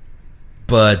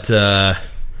 but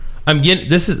I'm getting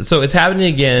this is so it's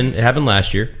happening again. It happened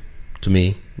last year to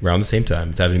me around the same time.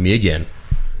 It's happening to me again.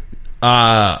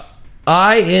 I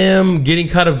am getting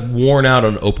kind of worn out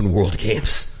on open world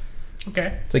games.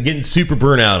 Okay. It's getting super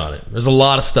burnt out on it. There's a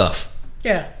lot of stuff.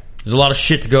 Yeah. There's a lot of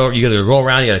shit to go. You got to go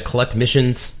around. You got to collect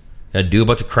missions. You got to do a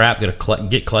bunch of crap. You got to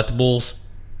get collectibles.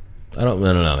 I don't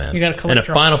know, man. You got to collect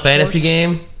in a Final Fantasy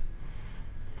game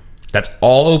that's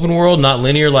all open world, not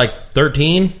linear like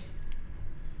 13.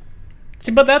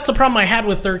 See, but that's the problem I had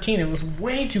with 13. It was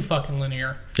way too fucking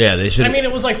linear. Yeah, they should.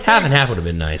 It was half and half would have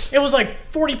been nice. It was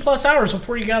 40 plus hours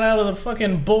before you got out of the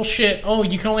fucking bullshit. Oh,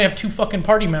 you can only have 2 fucking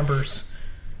party members.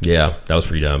 Yeah, that was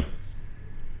pretty dumb.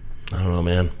 I don't know,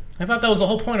 man. I thought that was the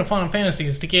whole point of Final Fantasy,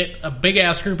 is to get a big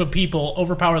ass group of people,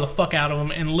 overpower the fuck out of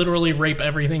them, and literally rape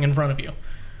everything in front of you.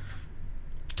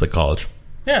 It's like college.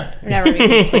 Yeah. Never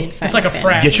even played Final It's like a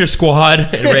frat. Get your squad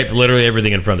and rape literally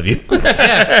everything in front of you.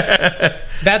 Yes.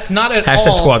 That's not at all.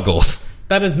 Hashtag squad goals.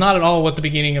 That is not at all what the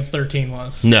beginning of 13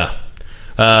 was. No.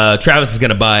 Travis is going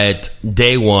to buy it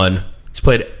day one. He's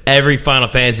played every Final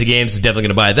Fantasy game, so definitely going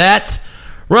to buy that.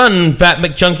 Run, Fat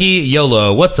McChunky.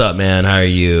 YOLO. What's up, man? How are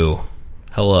you?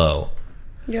 Hello.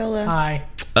 YOLO. Hi.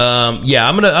 Yeah,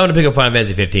 I'm gonna pick up Final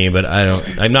Fantasy 15, but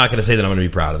I'm not gonna say that I'm gonna be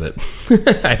proud of it.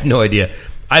 I have no idea.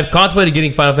 I've contemplated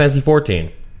getting Final Fantasy 14.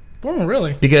 Oh,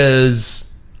 really? Because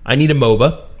I need a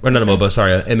MOBA, or not a MOBA,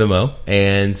 sorry, an MMO,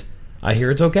 and I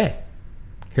hear it's okay.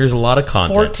 Here's a lot of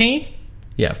content. 14?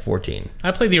 Yeah, 14.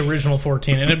 I played the original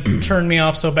 14, and it turned me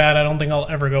off so bad I don't think I'll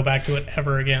ever go back to it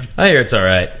ever again. I hear it's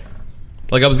alright.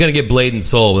 I was gonna get Blade and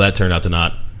Soul, but that turned out to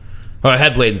not. Oh, I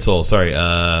had Blade and Soul, sorry.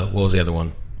 What was the other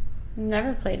one?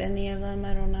 Never played any of them,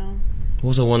 I don't know. What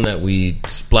was the one that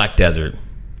Black Desert.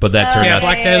 But that turned out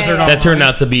Black Desert. That turned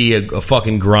out to be a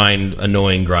fucking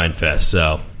annoying grind fest.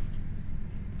 So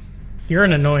you're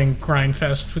an annoying grind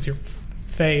fest with your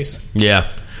face.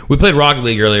 Yeah, we played Rocket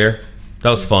League earlier. That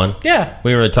was fun. Yeah,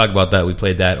 we didn't really talk about that. We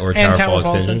played that or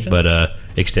Towerfall extension, but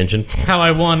extension. How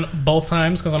I won both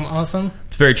times because I'm awesome.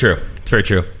 It's very true. It's very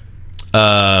true.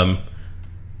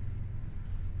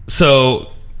 So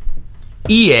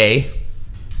EA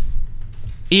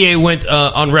went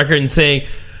on record and saying.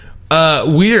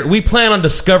 We plan on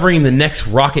discovering the next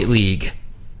Rocket League.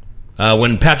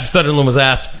 When Patrick Sutherland was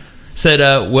asked, said,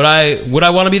 "Would I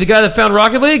want to be the guy that found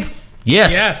Rocket League?"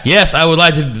 Yes. I would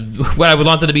like to. What I would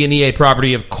want it to be an EA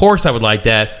property. Of course, I would like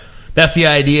that. That's the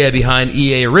idea behind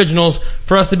EA Originals,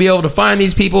 for us to be able to find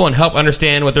these people and help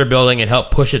understand what they're building and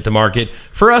help push it to market,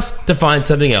 for us to find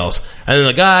something else. And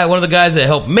then one of the guys that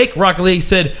helped make Rocket League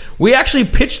said, "We actually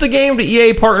pitched the game to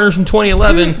EA partners in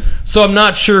 2011, so I'm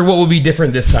not sure what will be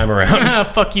different this time around."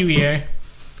 Fuck you, EA.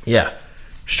 Yeah.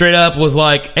 Straight up was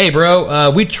like, "Hey, bro,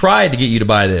 we tried to get you to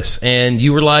buy this, and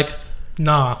you were like,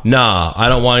 Nah, I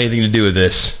don't want anything to do with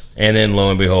this." And then, lo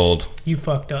and behold, you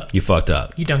fucked up.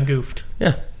 You done goofed.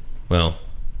 Yeah. Well,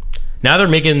 now they're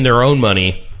making their own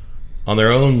money on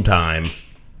their own time,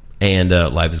 and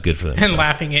life is good for them. And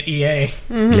laughing at EA.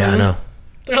 Mm-hmm. Yeah, I know.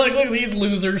 They're like, look at these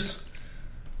losers.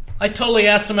 I totally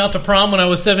asked him out to prom when I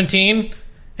was 17,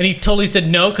 and he totally said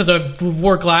no because I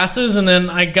wore glasses, and then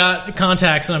I got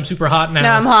contacts, and I'm super hot now.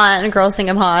 Now I'm hot, and girls think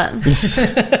I'm hot.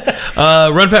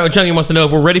 Run Fat with Chunky wants to know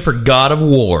if we're ready for God of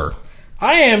War.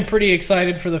 I am pretty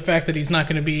excited for the fact that he's not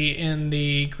going to be in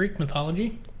the Greek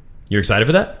mythology. You're excited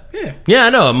for that? Yeah. Yeah, I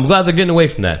know. I'm glad they're getting away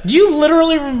from that. You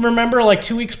literally remember, like,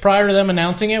 2 weeks prior to them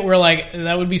announcing it, where, like,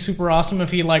 that would be super awesome if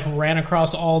he, like, ran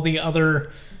across all the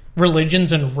other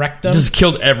religions and wrecked them. Just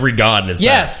killed every god in his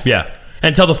path. Yeah.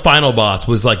 Until the final boss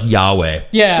was, like, Yahweh.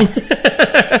 Yeah.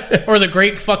 Or the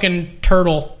great fucking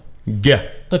turtle. Yeah.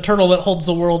 The turtle that holds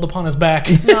the world upon his back.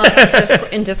 In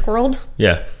Discworld?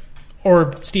 Yeah.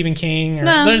 Or Stephen King. Or,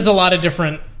 No. There's a lot of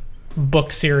different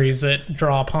book series that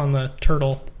draw upon the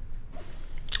turtle.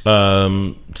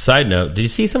 Side note, did you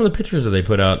see some of the pictures that they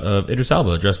put out of Idris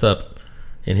Elba dressed up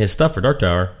in his stuff for Dark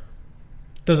Tower?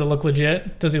 Does it look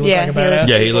legit? Does he look Yeah, like a he badass? looks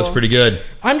Yeah, he cool. looks pretty good.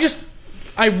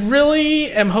 I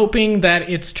really am hoping that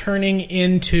it's turning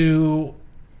into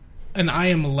an I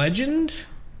Am Legend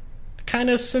kind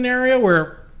of scenario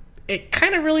where it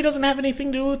kind of really doesn't have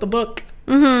anything to do with the book,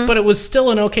 but it was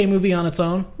still an okay movie on its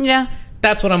own. Yeah.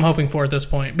 That's what I'm hoping for at this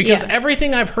point, because Yeah.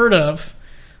 everything I've heard of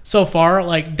so far,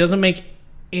 like, doesn't make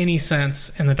any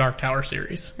sense in the Dark Tower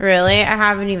series. Really? I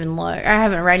haven't even looked. I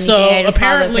haven't read anything. So I just saw the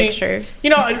apparently, pictures.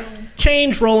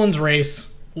 change Roland's race,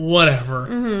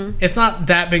 whatever. It's not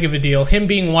that big of a deal. Him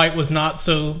being white was not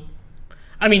so.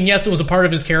 I mean, yes, it was a part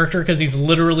of his character because he's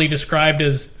literally described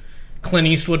as Clint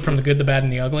Eastwood from The Good, the Bad,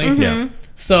 and the Ugly. Yeah.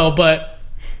 So, but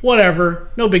whatever,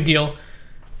 no big deal.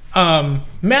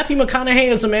 Matthew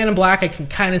McConaughey as a Man in Black, I can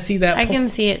kind of see that. I can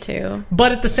see it too.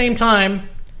 But at the same time,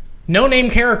 no name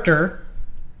character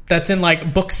that's in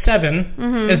like book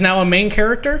 7 is now a main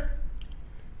character.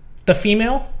 The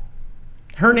female,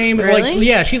 her name,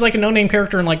 Really? she's like a no name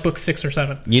character in like book 6 or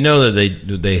 7. You know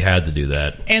that they had to do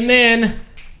that. And then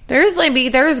There's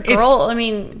girl. I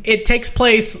mean, it takes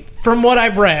place, from what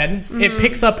I've read, it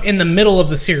picks up in the middle of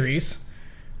the series,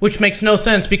 which makes no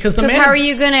sense because the man. how are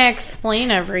you going to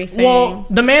explain everything? Well,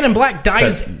 the Man in Black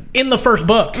dies in the first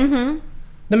book.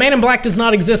 The Man in Black does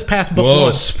not exist past book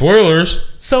 1. Spoilers.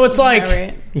 So it's like,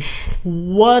 right.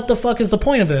 what the fuck is the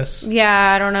point of this?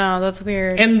 Yeah, I don't know. That's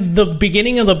weird. And the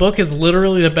beginning of the book is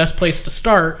literally the best place to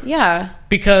start yeah.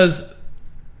 because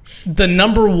the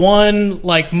number one,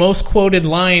 like, most quoted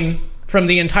line from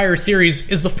the entire series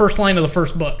is the first line of the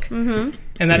first book. And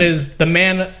that is, the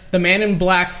man in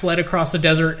black fled across the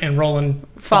desert and Roland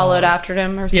Followed after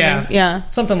him or something. Yeah.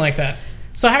 Something like that.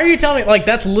 So how are you telling me, like,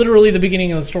 that's literally the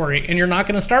beginning of the story, and you're not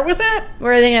going to start with that?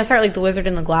 Where are they going to start, like The Wizard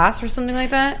in the Glass or something like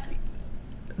that?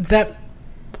 That,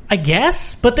 I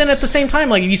guess. But then at the same time,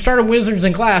 like, if you start in Wizards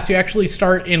in Glass, you actually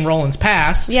start in Roland's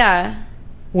past. Yeah.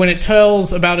 When it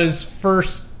tells about his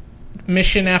first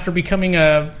mission after becoming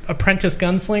a apprentice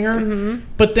gunslinger.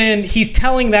 But then he's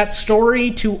telling that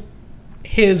story to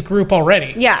his group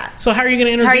already. Yeah. So how are you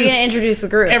going to introduce the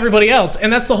group? everybody else?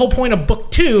 And that's the whole point of book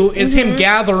 2 is him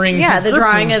gathering his the group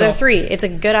drawing to of the himself. 3. It's a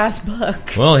good ass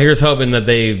book. Well, here's hoping that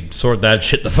they sort that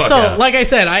shit the fuck So, out. like I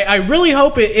said, I really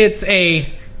hope it's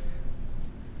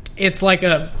like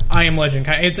a I Am Legend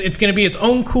kind. It's going to be its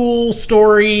own cool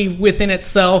story within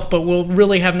itself, but will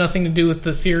really have nothing to do with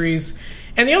the series.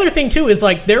 And the other thing too is,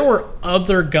 like, there were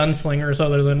other gunslingers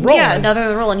other than Roland. Yeah, other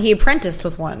than Roland. He apprenticed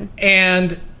with one.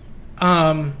 And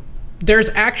there's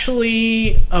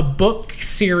actually a book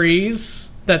series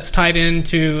that's tied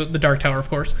into the Dark Tower, of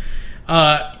course.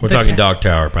 We're talking Dark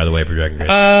Tower, by the way, for Dragon Grace.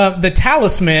 The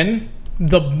Talisman.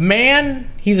 The man,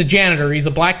 he's a janitor. He's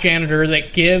a black janitor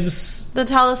that gives... The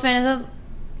Talisman is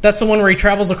That's the one where he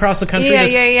travels across the country to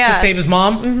save his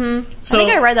mom. So I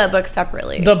think I read that book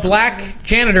separately. the black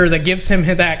janitor that gives him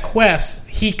that quest,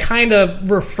 he kind of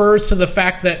refers to the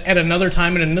fact that at another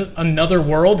time in another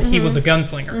world, he was a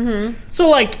gunslinger. So,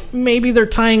 like, maybe they're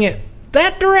tying it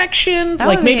that direction. That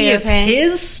like, would be maybe it's okay.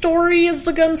 his story as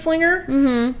the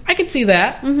gunslinger. I could see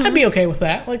that. I'd be okay with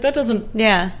that. Like, that doesn't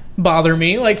Yeah. bother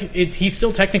me. Like, he's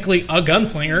still technically a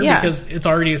gunslinger because it's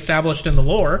already established in the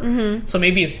lore. So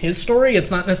maybe it's his story. It's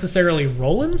not necessarily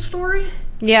Roland's story.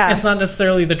 Yeah. It's not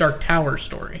necessarily the Dark Tower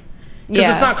story. Because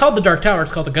Yeah. it's not called the Dark Tower,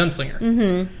 it's called the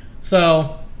Gunslinger.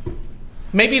 So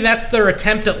maybe that's their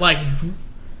attempt at, like,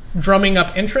 drumming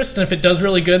up interest, and if it does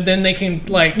really good, then they can,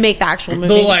 like, Make the actual movie.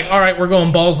 they're like, all right, we're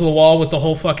going balls to the wall with the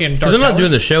whole fucking Dark Because Tower. they're not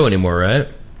doing the show anymore, right?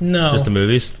 No. Just the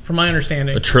movies? From my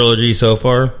understanding. A trilogy so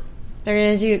far?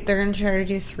 They're gonna try to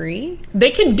do 3?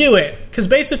 They can do it, because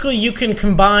basically you can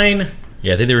combine...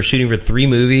 Yeah, I think they were shooting for 3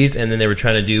 movies, and then they were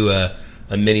trying to do a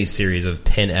a mini series of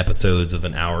 10 episodes of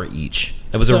an hour each.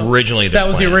 That was originally the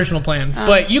plan. The original plan.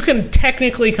 But you can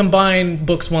technically combine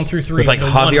books 1 through 3. With like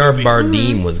Javier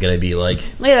Bardem was going to be like...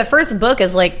 Yeah, the first book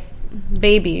is like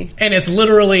baby. And it's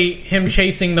literally him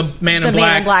chasing the man in black. The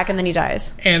man in black, and then he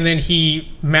dies. And then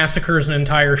he massacres an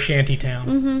entire shanty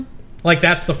town. Like,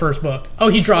 that's the first book. Oh,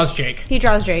 he draws Jake. He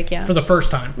draws Jake, yeah. For the first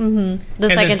time. The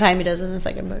second time he does it in the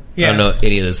second book. Yeah. I don't know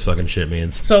any of this fucking shit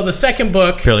means. So the second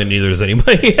book... Apparently neither does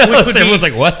anybody else. Everyone's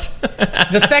like, what?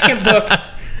 The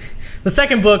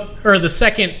second book, or the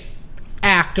second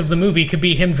act of the movie could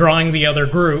be him drawing the other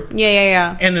group.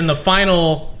 Yeah. And then the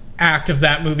final act of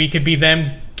that movie could be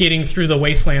them getting through the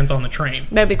wastelands on the train.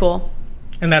 That'd be cool.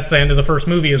 And that's the end of the first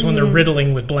movie, is when they're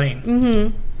riddling with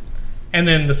Blaine. And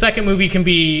then the second movie can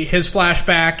be his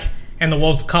flashback and the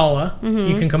Wolves of Kala.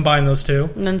 You can combine those two.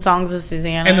 And then Songs of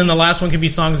Susanna. And then the last one can be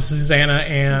Songs of Susanna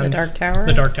and... The Dark Tower.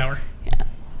 The Dark Tower. Yeah.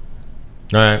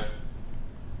 All right.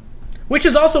 Which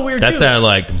is also weird, That too. sounded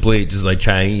like complete, just like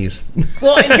Chinese.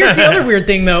 Well, and here's the other weird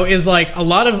thing, though, is like a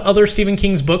lot of other Stephen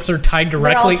King's books are tied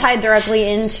directly... They're all tied directly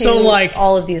into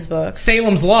all of these books.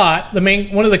 Salem's Lot,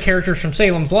 one of the characters from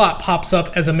Salem's Lot pops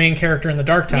up as a main character in the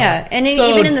Dark Tower. Yeah, and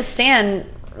even in The Stand...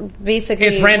 Basically,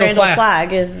 it's Randall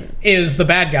Flagg is the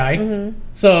bad guy.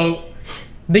 So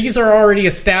these are already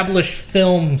established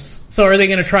films. So are they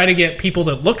going to try to get people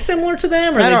that look similar to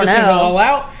them, or are they just going to go all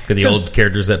out? For the old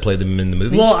characters that played them in the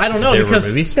movies? Well, I don't know,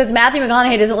 because Matthew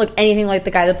McConaughey doesn't look anything like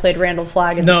the guy that played Randall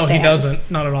Flagg in The Stand. No, he doesn't.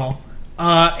 Not at all.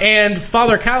 And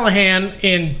Father Callahan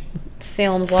in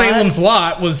Salem's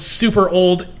Lot was super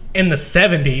old in the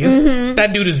 70s.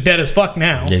 That dude is dead as fuck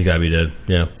now. Yeah, he's got to be dead.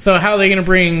 Yeah. So how are they going to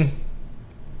bring...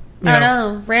 I don't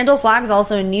know. Randall Flagg's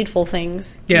also in Needful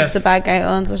Things. Yes. He's the bad guy who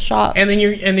owns a shop. And then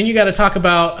you got to talk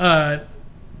about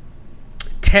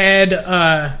Ted.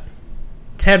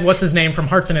 Ted, what's his name from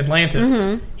Hearts in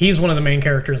Atlantis? He's one of the main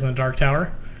characters in the Dark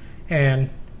Tower, and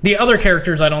the other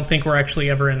characters I don't think were actually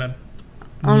ever in a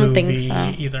movie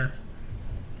either.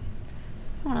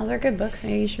 Oh, they're good books.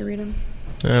 Maybe you should read them.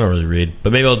 I don't really read,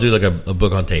 but maybe I'll do like a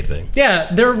book on tape thing. Yeah,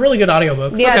 they're really good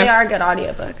audiobooks. Yeah, they are good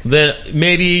audiobooks. Then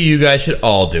maybe you guys should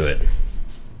all do it.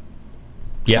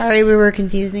 Yeah. Sorry, we were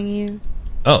confusing you.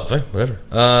 Oh, sorry, whatever.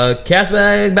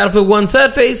 Castbag, Battlefield 1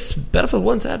 Sad Face. Battlefield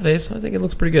 1 Sad Face. I think it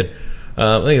looks pretty good.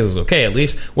 I think it's okay, at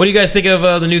least. What do you guys think of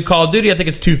the new Call of Duty? I think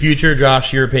it's too future.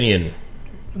 Josh, your opinion?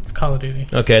 It's Call of Duty.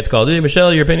 Okay, it's Call of Duty.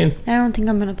 Michelle, your opinion? I don't think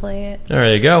I'm going to play it. All right,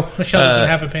 there you go. Michelle doesn't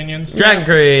have opinions. Dragon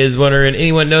Cray is wondering,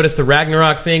 anyone notice the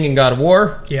Ragnarok thing in God of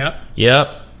War? Yeah. Yep.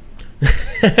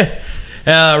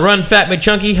 Run Fat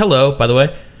McChunky, hello, by the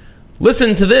way.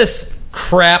 Listen to this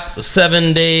crap.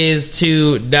 7 Days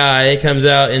to Die comes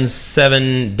out in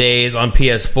 7 days on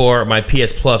PS4. My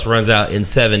PS Plus runs out in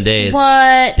 7 days.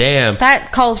 What? Damn.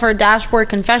 That calls for a Dashboard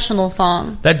Confessional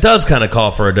song. That does kind of call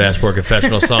for a Dashboard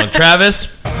Confessional song.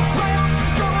 Travis?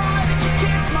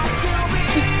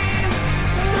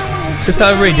 This is how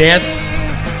everybody danced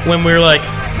when we were like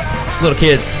little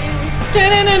kids.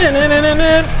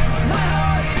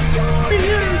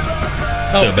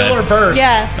 Oh, So Phil bad. or Bird?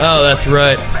 Yeah. Oh, that's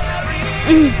right.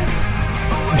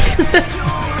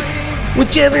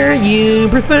 Whichever you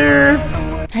prefer.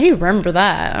 How do you remember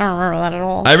that? I don't remember that at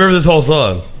all. I remember this whole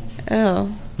song.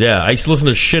 Oh. Yeah, I used to listen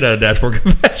to shit out of Dashboard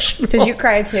Confessional. Did you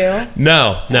cry too?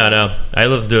 No. I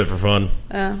listened to it for fun.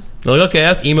 Oh. I'm like, okay,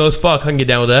 that's emo as fuck. I can get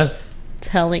down with that. It's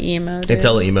hella emo, dude. It's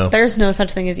hella emo. There's no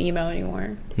such thing as emo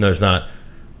anymore. No, it's not.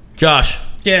 Josh,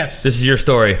 Yes. this is your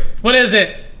story. What is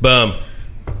it? Boom.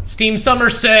 Steam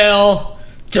Summer Sale.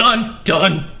 Dun,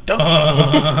 dun,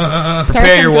 dun.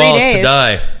 Prepare your wallets to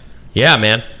die. Yeah,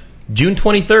 man. June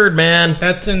 23rd, man.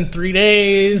 That's in 3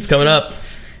 days. It's coming up.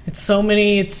 It's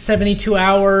 72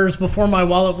 hours before my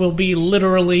wallet will be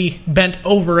literally bent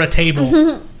over a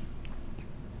table.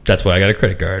 That's why I got a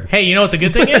credit card. Hey, you know what the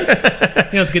good thing is? You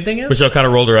know what the good thing is? Michelle kind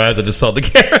of rolled her eyes. I just saw the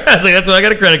camera. I was like, that's why I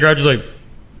got a credit card. She's like,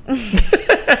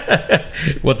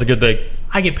 what's the good thing?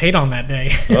 I get paid on that day.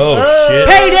 Oh, shit.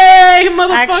 Payday,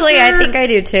 motherfucker! Actually, I think I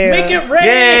do too. Make it rain!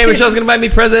 Yay, Michelle's going to buy me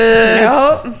presents.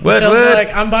 Nope. What? Michelle's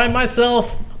like, I'm buying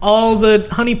myself all the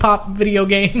Honey Pop video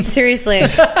games. Seriously. Oh,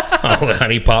 the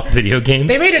Honey Pop video games.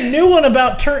 They made a new one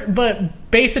about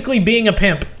but basically being a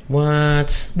pimp.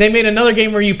 What? They made another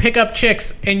game where you pick up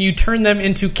chicks and you turn them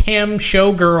into cam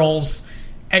showgirls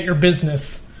at your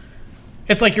business.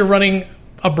 It's like you're running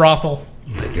a brothel.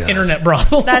 Oh, Internet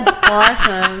brothel. That's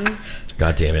awesome.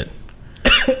 God damn it.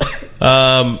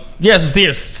 Yeah,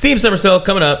 so Steam Summer Sale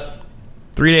coming up.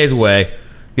 3 days away.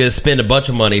 You're going to spend a bunch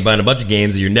of money buying a bunch of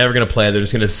games that you're never going to play. They're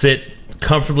just going to sit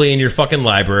comfortably in your fucking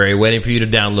library waiting for you to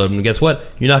download them. And guess what?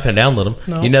 You're not going to download them.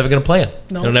 No. You're never going to play them.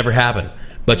 No. It'll never happen.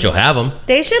 but you'll have them.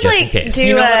 They should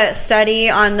do a study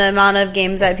on the amount of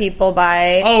games that people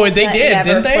buy. Oh, they did,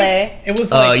 didn't they? Play. It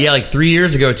was like 3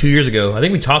 years ago, 2 years ago. I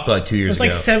think we talked about 2 years ago. It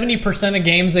was like 70% of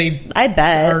games I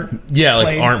bet.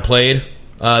 aren't played.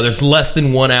 There's less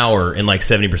than 1 hour in like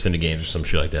 70% of games or some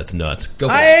shit like that. It's nuts. Go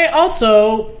for I it.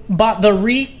 also bought the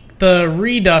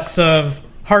Redux of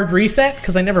Hard Reset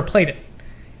because I never played it.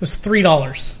 It was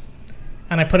 $3,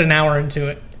 and I put an hour into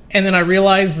it. And then I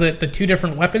realized that the two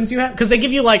different weapons you have, because they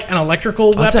give you like an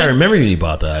electrical weapon. I remember when you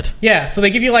bought that. Yeah, so they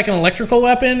give you like an electrical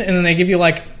weapon, and then they give you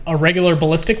like a regular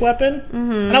ballistic weapon.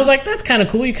 Mm-hmm. And I was like, that's kind of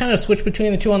cool. You kind of switch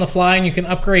between the two on the fly, and you can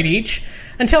upgrade each.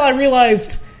 Until I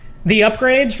realized the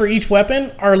upgrades for each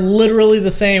weapon are literally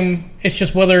the same. It's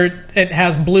just whether it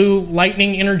has blue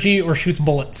lightning energy or shoots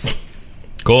bullets.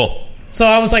 Cool. So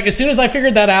I was like, as soon as I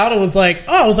figured that out, it's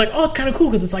kind of cool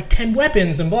because it's like 10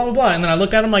 weapons and blah, blah, blah. And then I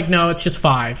looked at them like, no, it's just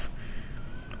 5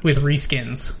 with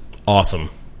reskins. Awesome.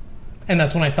 And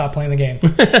that's when I stopped playing the game.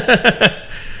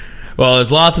 Well,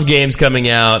 there's lots of games coming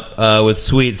out with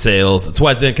sweet sales. That's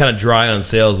why it's been kind of dry on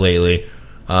sales lately.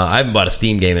 I haven't bought a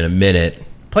Steam game in a minute.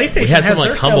 PlayStation we had has some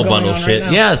like Humble Bundle shit.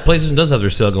 Right, yeah, PlayStation does have their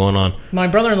sale going on. My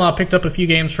brother-in-law picked up a few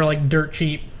games for like dirt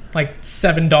cheap, like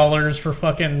 $7 for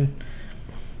fucking...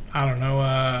 I don't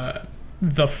know,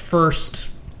 the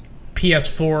first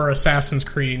PS4 Assassin's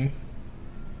Creed.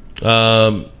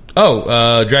 Drag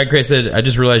Crate said, I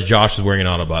just realized Josh is wearing an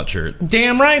Autobot shirt.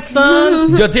 Damn right,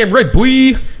 son. Goddamn right,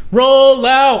 boy. Roll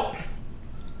out.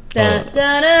 Damn, I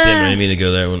didn't mean to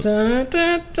go that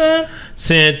one.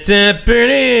 Santa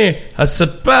Bernie, I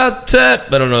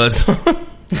don't know that song.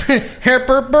 Hair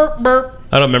burp, burp, burp.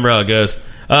 I don't remember how it goes.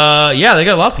 Yeah, they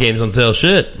got lots of games on sale.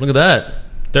 Shit, look at that.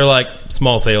 They're like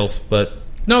small sales, but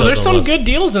no, there's some good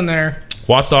deals in there.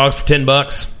 Watch Dogs for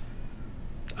 $10,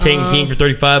 Taken King for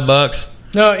 $35.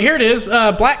 No, here it is.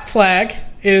 Black Flag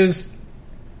is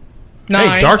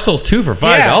 $9. Hey, Dark Souls 2 for $5.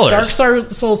 Yeah, Dark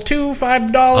Souls 2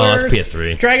 $5. Oh, that's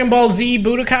PS3. Dragon Ball Z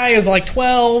Budokai is like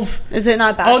 $12. Is it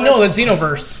not backwards? Oh no, that's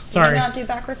Xenoverse. Sorry. Do they not do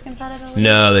backwards compatibility?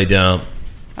 No, they don't.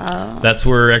 That's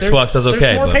where Xbox does okay.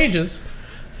 There's more pages.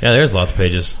 Yeah, there's lots of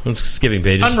pages. I'm just skipping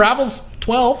pages. Unravel's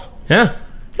 $12. Yeah.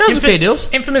 Those okay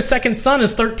deals. Infamous Second Son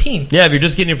is $13. Yeah, if you're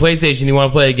just getting your PlayStation and you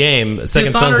want to play a game,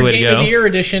 Second Son's the way to go. Game of the Year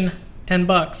edition,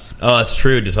 $10. Oh, that's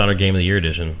true. Dishonored Game of the Year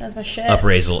edition. That's my shit.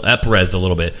 Upraised a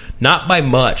little bit. Not by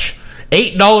much.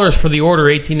 $8 for the order,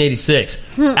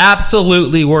 $18.86.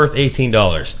 Absolutely worth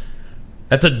 $18.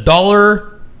 That's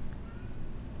 $1.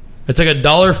 It's like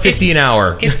 $1.50 an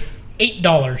hour. It's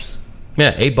 $8.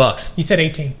 Yeah, $8. You said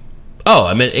 18. Oh,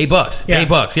 I meant $8. It's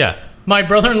 $8, yeah. My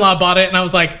brother-in-law bought it, and I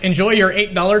was like, enjoy your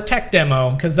 $8 tech demo,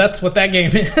 because that's what that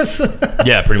game is.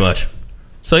 Yeah, pretty much.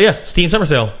 So, yeah, Steam Summer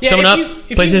Sale. It's coming up.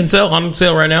 PlayStation sale, on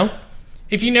sale right now.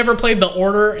 If you never played the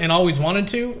order and always wanted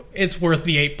to, it's worth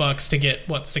the $8 to get,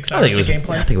 6 hours of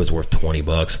gameplay? I think it was worth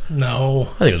 $20. No.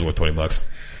 I think it was worth $20.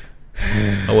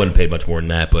 I wouldn't pay much more than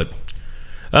that, but...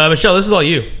 Michelle, this is all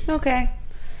you. Okay.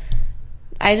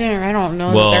 I don't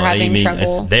know that they're having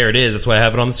trouble. There it is. That's why I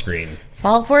have it on the screen.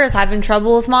 Fallout 4 is having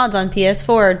trouble with mods on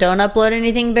PS4. Don't upload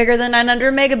anything bigger than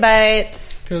 900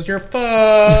 megabytes. Because you're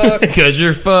fucked. Because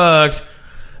you're fucked.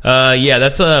 Yeah,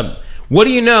 that's what do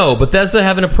you know? Bethesda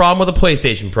having a problem with a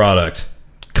PlayStation product.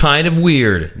 Kind of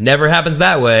weird. Never happens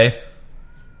that way.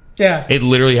 Yeah. It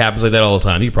literally happens like that all the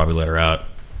time. You could probably let her out.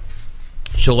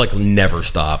 She'll, never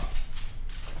stop.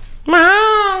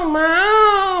 Meow,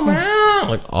 meow,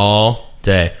 meow. All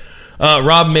day.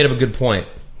 Rob made up a good point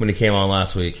when he came on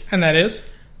last week. And that is?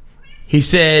 He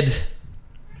said,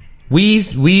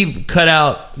 we cut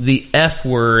out the F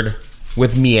word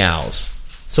with meows.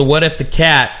 So what if the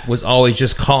cat was always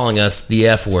just calling us the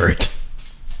F word?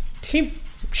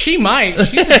 She might.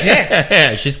 She's a dick.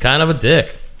 Yeah, she's kind of a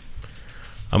dick.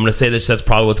 I'm going to say that's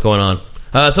probably what's going on.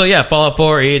 So yeah, Fallout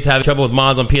 4 is having trouble with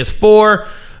mods on PS4.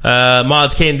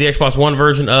 Mods came to the Xbox One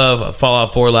version of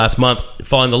Fallout 4 last month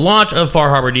following the launch of Far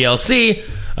Harbor DLC,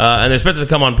 and they're expected to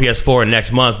come on PS4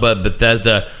 next month, but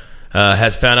Bethesda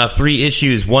has found out 3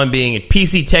 issues, one being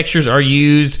PC textures are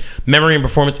used, memory and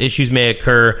performance issues may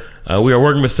occur. We are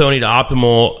working with Sony to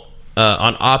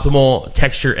on optimal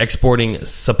texture exporting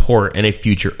support in a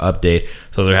future update,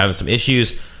 so they're having some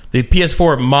issues. The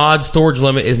PS4 mod storage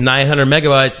limit is 900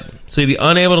 megabytes, so you'll be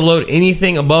unable to load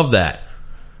anything above that.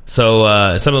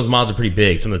 So some of those mods are pretty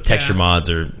big. Some of the texture mods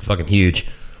are fucking huge.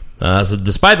 So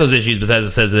despite those issues, Bethesda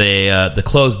says the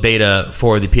closed beta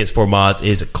for the PS4 mods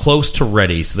is close to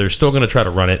ready. So they're still going to try to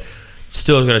run it.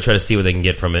 Still going to try to see what they can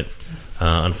get from it.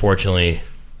 Unfortunately,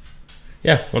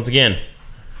 yeah, once again,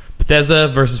 Bethesda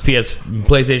versus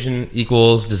PlayStation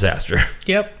equals disaster.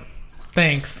 Yep.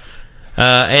 Thanks.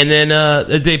 And then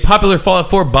there's a popular Fallout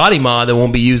 4 body mod that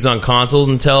won't be used on consoles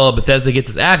until Bethesda gets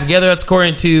its act together. That's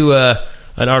according to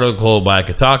an article by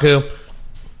Kotaku.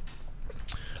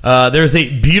 There's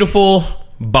a beautiful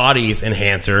bodies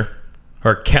enhancer,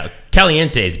 or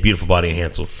Caliente's beautiful body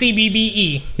enhancer.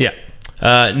 CBBE.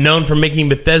 Yeah. Known for making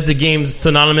Bethesda games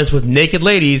synonymous with naked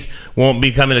ladies, won't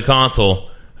be coming to console.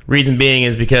 Reason being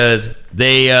is because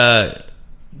they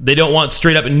don't want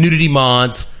straight up nudity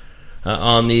mods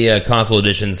on the console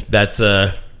editions. That's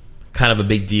kind of a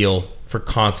big deal for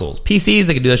consoles. PCs,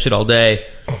 they can do that shit all day.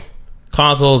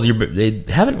 Consoles, they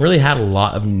haven't really had a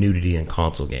lot of nudity in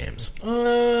console games.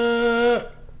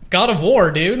 God of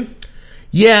War, dude.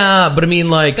 Yeah, but I mean,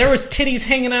 like, there was titties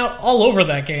hanging out all over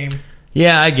that game.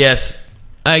 Yeah, I guess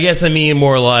I mean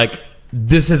more like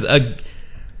it's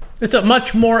a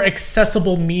much more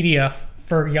accessible media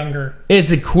for younger.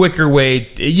 It's a quicker way.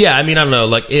 Yeah, I mean, I don't know.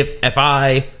 Like, if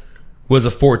I was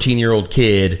a 14-year-old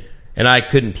kid and I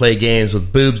couldn't play games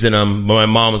with boobs in them, but my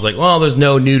mom was like, well, there's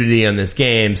no nudity in this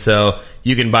game, so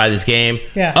you can buy this game.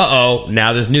 Yeah. Uh-oh,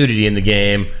 now there's nudity in the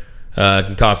game. It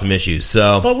can cause some issues.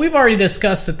 So, but we've already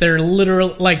discussed that they're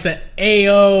literally, like, the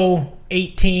AO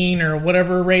 18 or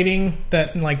whatever rating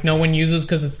that, like, no one uses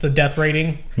because it's the death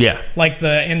rating. Yeah. Like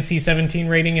the NC-17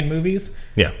 rating in movies.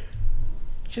 Yeah.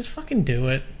 Just fucking do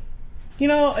it. You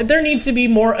know, there needs to be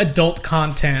more adult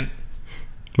content.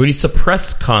 When you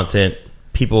suppress content,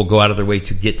 people go out of their way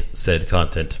to get said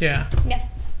content. Yeah. Yeah.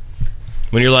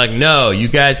 When you're like, no, you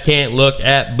guys can't look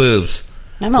at boobs.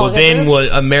 Well, then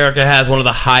America has one of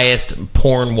the highest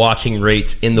porn watching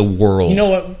rates in the world. You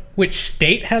know which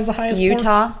state has the highest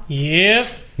Utah? porn? Yep.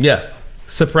 Yeah.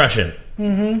 Suppression.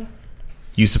 Mm-hmm.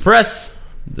 You suppress,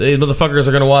 the motherfuckers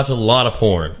are going to watch a lot of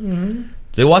porn. Mm-hmm. Do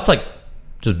they watch, like,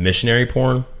 just missionary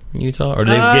porn in Utah? Or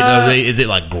do is it,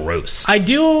 like, gross? I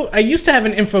used to have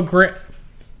an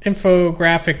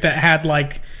infographic that had,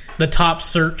 like, the top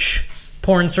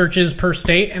porn searches per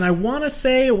state, and I want to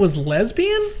say it was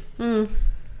lesbian.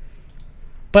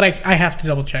 But I have to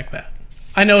double check that.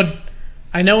 I know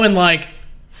in, like,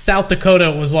 South Dakota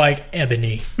it was like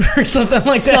ebony or something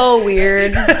like that. So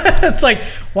weird. It's like,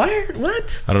 what?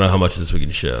 I don't know how much of this we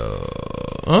can show.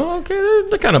 Oh, okay,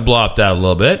 they're kind of blopped out a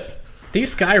little bit.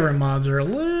 These Skyrim mods are a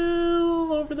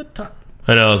little over the top.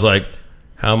 I know, I was like,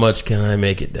 how much can I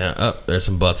make it down? Oh, there's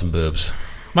some butts and boobs.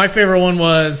 My favorite one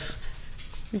was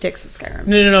Dicks of Skyrim.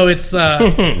 No, it's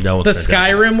the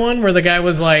Skyrim one where the guy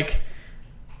was like,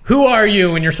 who are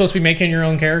you? And you're supposed to be making your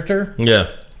own character.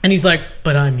 Yeah. And he's like,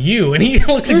 but I'm you. And he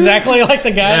looks exactly like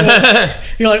the guy.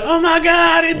 You're like, oh my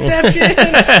God, Inception.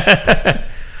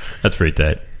 That's pretty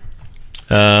tight.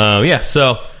 Yeah,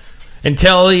 so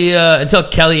until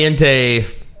Caliente,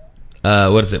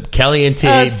 what is it?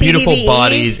 Caliente Beautiful CBBE?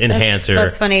 Bodies Enhancer.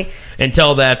 That's funny.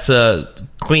 Until that's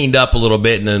cleaned up a little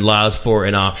bit and then allows for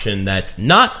an option that's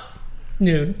not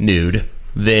nude,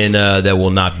 then that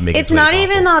will not be making. It's not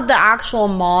even that the actual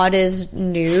mod is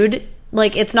nude.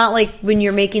 Like, it's not like when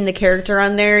you're making the character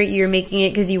on there, you're making it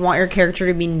because you want your character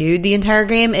to be nude the entire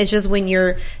game. It's just when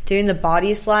you're doing the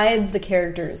body slides, the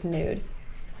character is nude.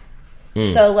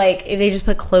 So, like, if they just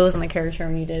put clothes on the character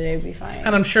when you did it, it'd be fine.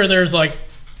 And I'm sure there's, like,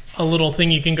 a little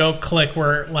thing you can go click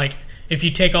where, like, if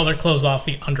you take all their clothes off,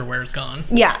 the underwear's gone.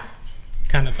 Yeah.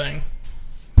 Kind of thing.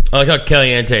 I like how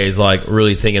Caliente is, like,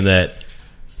 really thinking that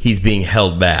he's being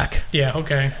held back. Yeah,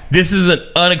 okay. This is an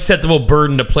unacceptable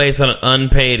burden to place on an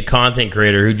unpaid content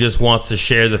creator who just wants to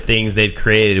share the things they've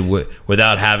created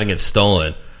without having it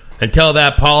stolen. Until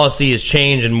that policy is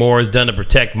changed and more is done to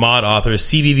protect mod authors,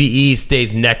 CBBE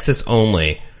stays Nexus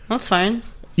only. That's fine.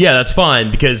 Yeah, that's fine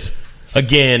because,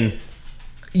 again,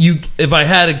 if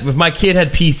my kid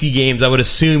had PC games, I would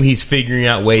assume he's figuring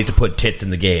out ways to put tits in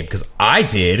the game because I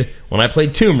did when I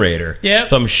played Tomb Raider. Yeah.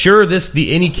 So I'm sure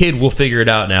any kid will figure it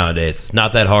out nowadays. It's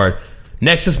not that hard.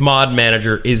 Nexus Mod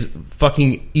Manager is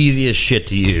fucking easy as shit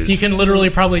to use. You can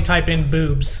literally probably type in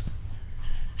boobs.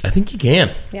 I think you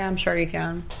can. Yeah, I'm sure you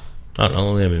can. I don't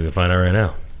know. Maybe we'll find out right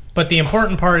now. But the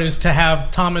important part is to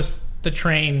have Thomas the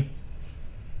Train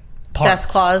parts.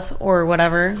 Death Claws or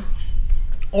whatever.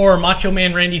 Or Macho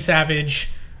Man Randy Savage.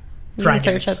 You can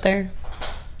search up there.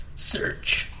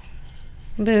 Search.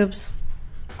 Boobs.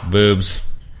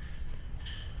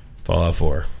 Fallout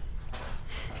 4.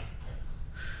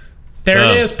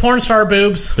 There it is. Porn star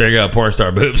boobs. There you go. Porn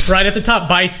star boobs. Right at the top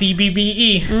by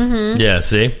CBBE. Mm-hmm. Yeah,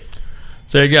 see?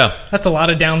 So there you go. That's a lot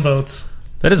of downvotes.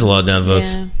 That is a lot of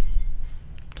downvotes. Yeah.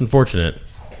 It's unfortunate.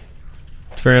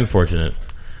 It's very unfortunate.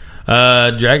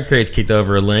 Dragon Craze kicked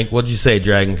over a link. What'd you say,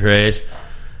 Dragon Craze?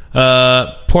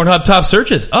 Pornhub top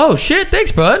searches. Oh shit!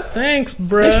 Thanks, bud. Thanks,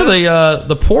 bro. Thanks for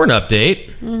the porn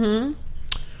update. Mm-hmm.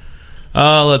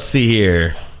 Let's see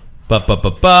here.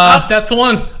 Oh, that's the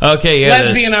one. Okay, yeah.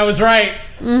 Lesbian, I was right.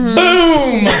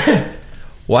 Boom!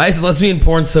 Why is lesbian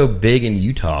porn so big in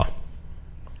Utah?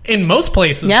 In most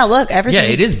places. Yeah, look, everything. Yeah,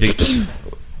 it is big.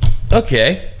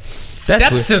 Okay.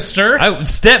 Stepsister.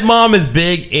 Stepmom is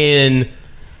big in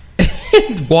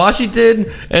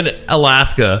Washington and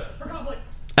Alaska.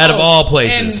 Out of all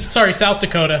places. And, South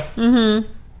Dakota.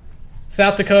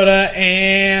 South Dakota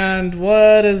and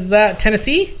what is that?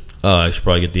 Tennessee? Oh, I should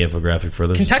probably get the infographic for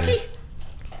this. Kentucky?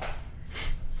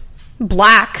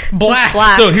 Black.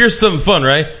 So here's something fun,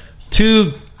 right?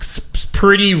 Two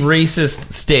pretty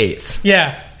racist states.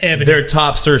 Yeah, ebony. Their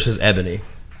top search is ebony.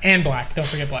 And black. Don't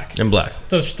forget black. And black.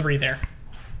 Those three there.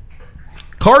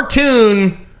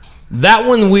 Cartoon, that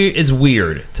one is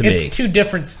weird to me. It's two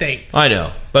different states. I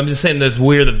know. But I'm just saying that's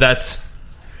weird that's...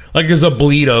 Like there's a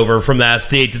bleed over from that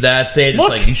state to that state.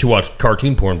 Look. It's like, you should watch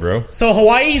cartoon porn, bro. So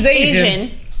Hawaii's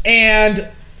Asian. And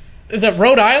is it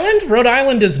Rhode Island? Rhode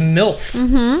Island is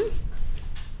MILF.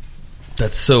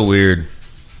 That's so weird.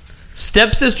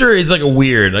 Stepsister is like a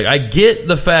weird. Like I get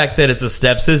the fact that it's a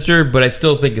stepsister, but I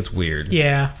still think it's weird.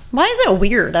 Yeah. Why is it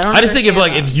weird? I just think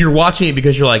if you're watching it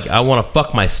because you're like, I want to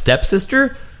fuck my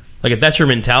stepsister, like if that's your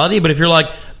mentality, but if you're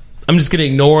like, I'm just going to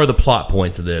ignore the plot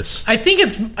points of this. I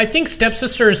think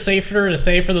stepsister is safer to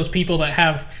say for those people that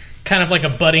have kind of like a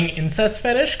budding incest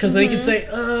fetish, because they can say,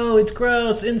 oh, it's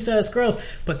gross, incest, gross,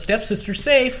 but stepsister's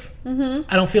safe. I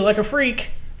don't feel like a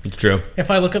freak. It's true. If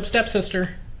I look up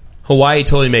stepsister. Hawaii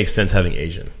totally makes sense having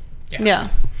Asian. Yeah.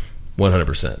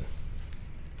 100%.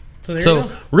 So there you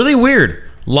go. Really weird.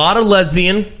 Lot of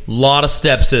lesbian, lot of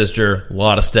stepsister,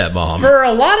 lot of stepmom. For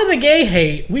a lot of the gay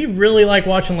hate, we really like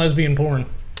watching lesbian porn.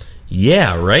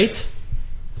 Yeah, right?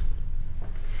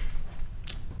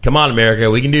 Come on,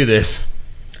 America, we can do this.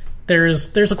 There's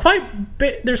quite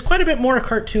a bit more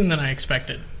cartoon than I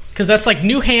expected, because that's like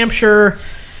New Hampshire,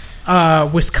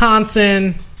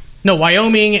 Wisconsin,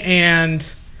 Wyoming,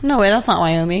 and no way, that's not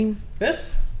Wyoming. This?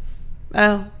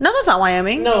 Oh no, that's not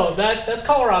Wyoming. No, that's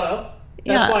Colorado.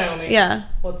 That's Wyoming. Yeah.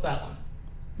 What's that one?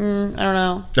 I don't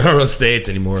know. I don't know states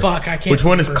anymore. Fuck, I can't. Which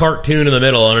one is cartoon in the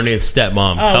middle underneath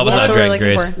stepmom? Help us out, Dragon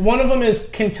Grace. One of them is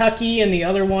Kentucky, and the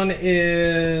other one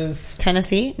is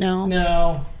Tennessee.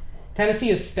 No, Tennessee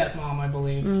is stepmom, I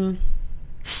believe.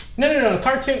 No.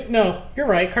 Cartoon. No, you're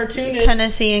right. Cartoon is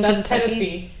Tennessee and that's Kentucky.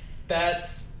 Tennessee.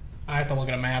 That's. I have to look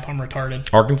at a map. I'm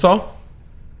retarded. Arkansas?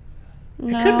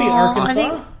 No, it could be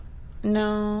Arkansas.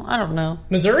 I don't know.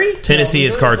 Missouri? Tennessee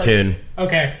is cartoon.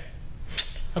 Okay.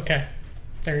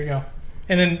 There you go.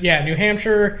 And then New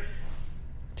Hampshire,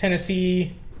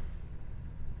 Tennessee.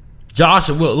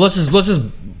 Josh, well, let's just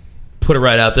put it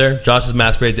right out there. Josh is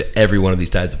masturbated to every one of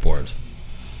these types of porns.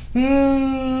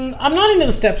 I'm not into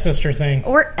the stepsister thing.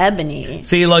 Or ebony.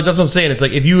 See, like that's what I'm saying. It's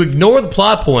like if you ignore the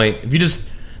plot point, if you just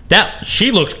she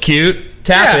looks cute,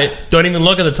 tap it, don't even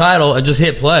look at the title, and just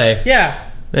hit play. Yeah.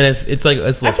 And it's like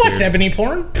it's. I've watched ebony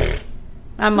porn.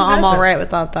 I'm all right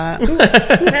without that. Who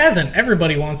hasn't?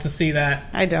 Everybody wants to see that.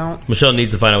 I don't. Michelle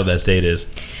needs to find out what that state is.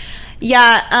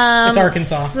 Yeah, it's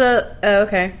Arkansas. So,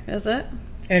 okay, is it?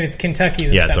 And it's Kentucky.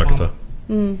 Yeah, it's Arkansas.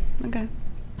 Okay.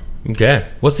 Okay.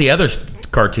 What's the other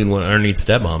cartoon one underneath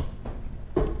stepmom?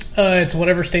 It's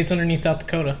whatever state's underneath South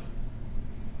Dakota.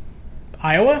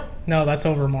 Iowa? No, that's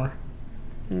Overmore.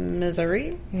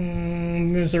 Missouri?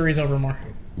 Missouri's Overmore.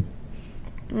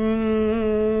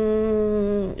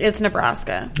 It's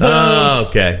Nebraska. Oh,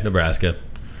 okay. Nebraska.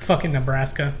 Fucking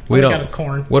Nebraska. We don't got his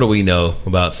corn. What do we know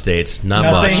about states? Not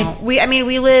Nothing. much.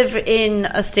 We live in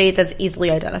a state that's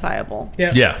easily identifiable.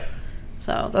 Yep. Yeah.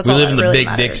 So that's we all live that in the really big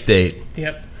matters. dick state.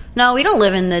 Yep. No, we don't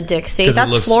live in the dick state. 'Cause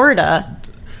That's Florida.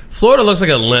 Florida looks like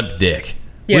a limp dick.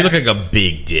 Yeah. We look like a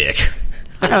big dick.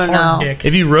 I don't know. Hard dick.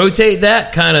 If you rotate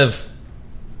that kind of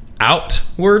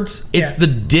outwards, it's Yeah. the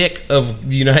dick of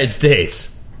the United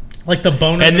States. Like the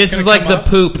boner. And this that's is gonna like come the up.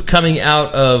 poop coming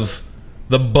out of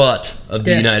the butt of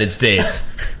the Yeah. United States.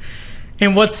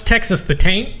 And what's Texas? The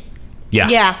taint? Yeah.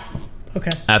 Yeah.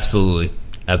 Okay. Absolutely.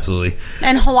 Absolutely.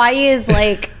 And Hawaii is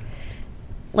like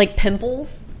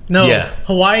pimples. No. Yeah.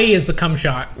 Hawaii is the cum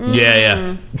shot.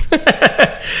 Yeah,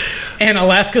 yeah. And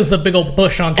Alaska's the big old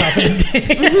bush on top of the dick.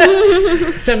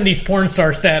 70s porn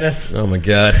star status. Oh my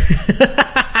god.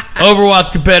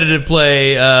 Overwatch competitive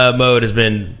play mode has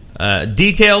been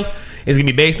detailed. It's going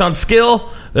to be based on skill.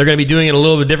 They're going to be doing it a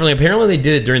little bit differently. Apparently they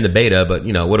did it during the beta, but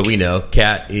what do we know?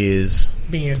 Kat is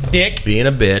Being a dick. being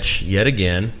a bitch yet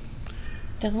again.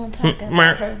 Don't talk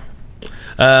about her.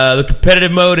 The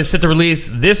competitive mode is set to release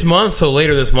this month, so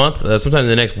later this month, sometime in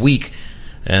the next week.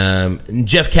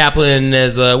 Jeff Kaplan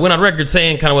has went on record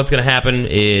saying kind of what's going to happen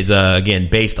is, again,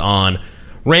 based on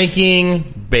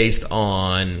ranking based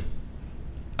on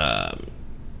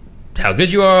how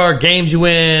good you are, games you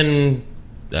win,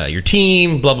 your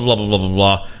team, blah, blah, blah, blah, blah,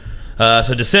 blah, blah.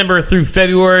 So December through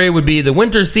February would be the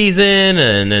winter season,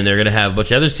 and then they're going to have a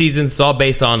bunch of other seasons. It's all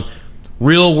based on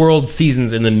real-world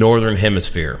seasons in the Northern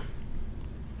Hemisphere.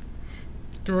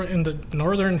 In the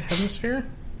Northern Hemisphere?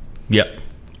 Yep.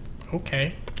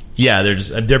 Okay. Yeah,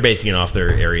 they're basing it off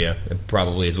their area. It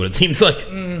probably is what it seems like.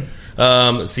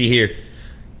 Let's see here.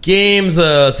 Games,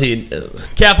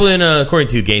 Kaplan, according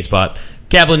to GameSpot,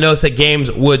 Kaplan notes that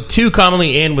games would too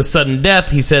commonly end with sudden death.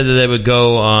 He said that they would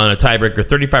go on a tiebreaker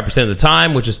 35% of the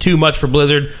time, which is too much for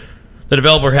Blizzard. The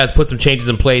developer has put some changes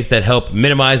in place that help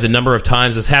minimize the number of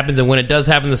times this happens, and when it does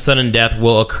happen, the sudden death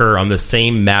will occur on the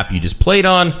same map you just played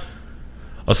on.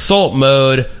 Assault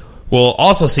mode will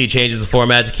also see changes in the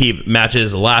format to keep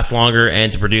matches last longer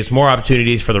and to produce more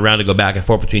opportunities for the round to go back and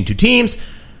forth between two teams.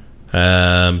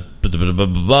 Blah, blah, blah,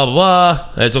 blah, blah.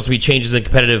 There's also be changes in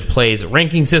competitive play's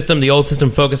ranking system. The old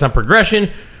system focused on progression,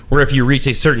 where if you reach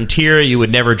a certain tier, you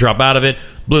would never drop out of it.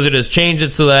 Blizzard has changed it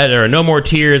so that there are no more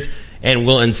tiers and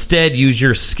will instead use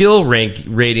your skill rank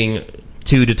rating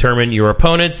to determine your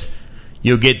opponents.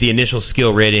 You'll get the initial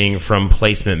skill rating from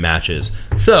placement matches.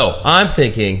 So, I'm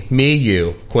thinking, me,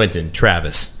 you, Quentin,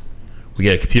 Travis. We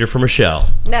get a computer for Michelle.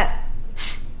 Nah.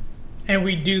 And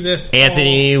we do this.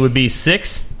 Anthony would be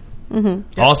 6. Mm-hmm.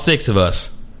 Yep. All 6 of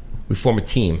us. We form a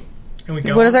team. And we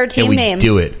go. What is our And team we name?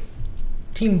 do it.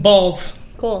 Team Balls?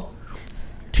 Cool.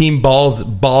 Team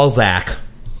Balzac.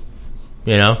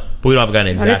 You know? But we don't have a guy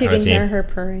named I wonder Zach if you on our can team. hear her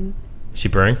purring. Is she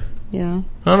purring? Yeah.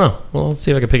 I don't know. Well, let's see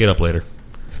if I can pick it up later.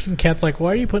 And Kat's like,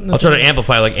 why are you putting this I'll try to in?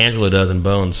 amplify like Angela does in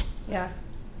Bones. Yeah.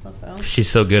 So. She's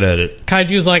so good at it.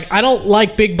 Kaiju's like, I don't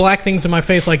like big black things in my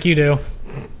face like you do.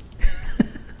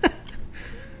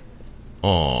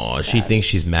 Oh, she thinks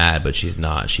she's mad, but she's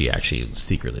not. She actually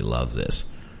secretly loves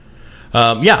this.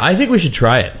 Yeah, I think we should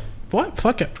try it. What?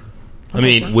 Fuck it. I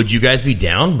mean, would you guys be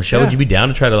down? Michelle, Yeah. would you be down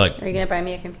to try to like... Are you going to buy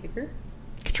me a computer?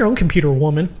 Get your own computer,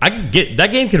 woman. I could get... That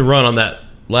game can run on that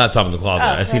laptop in the closet.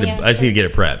 Oh, I just need to get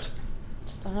it prepped.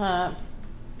 Stop. I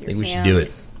think we should do it.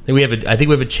 I think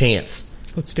we have a chance.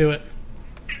 Let's do it.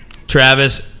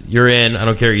 Travis, you're in. I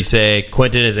don't care what you say.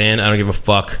 Quentin is in. I don't give a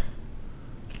fuck.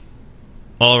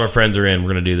 All of our friends are in. We're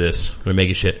gonna do this. We're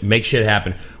gonna make shit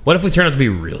happen. What if we turn out to be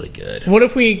really good? What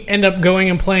if we end up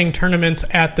going and playing tournaments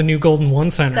at the new Golden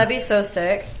One Center? That'd be so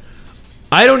sick.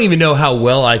 I don't even know how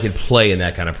well I could play in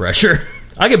that kind of pressure.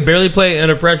 I could barely play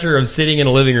under pressure of sitting in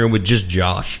a living room with just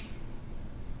Josh.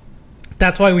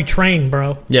 That's why we train,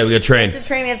 bro. Yeah, we gotta train. To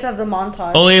train, we have to have the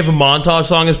montage. Only if a montage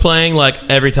song is playing, like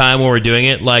every time when we're doing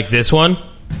it, like this one.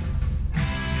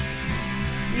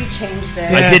 You changed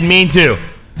it. Yeah. I didn't mean to.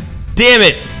 Damn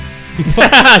it!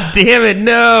 Damn it!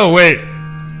 No, wait.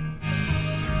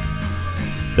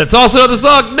 That's also not the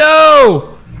song.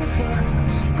 No.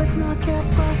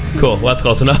 Cool. Well, that's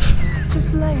close enough.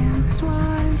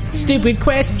 Stupid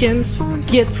questions.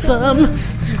 Get some.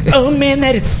 Oh man,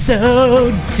 that is so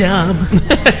dumb.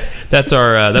 That's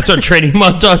our training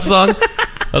montage song.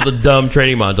 That's a dumb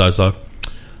training montage song.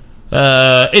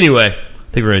 Anyway, I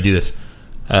think we're gonna do this.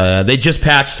 They just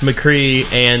patched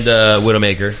McCree and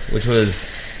Widowmaker, which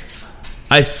was...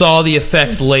 I saw the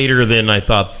effects later than I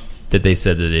thought that they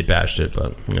said that they patched it,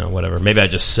 but, you know, whatever. Maybe I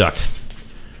just sucked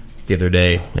the other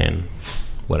day, and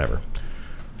whatever.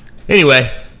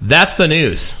 Anyway, that's the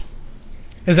news.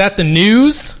 Is that the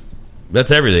news?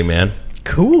 That's everything, man.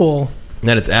 Cool.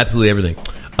 That is absolutely everything.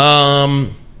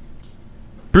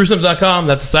 Brewstones.com,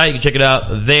 that's the site. You can check it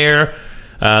out there.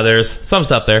 There's some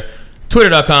stuff there.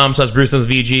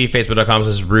 Twitter.com/BrewstumsVG,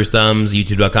 Facebook.com/BrewsTums,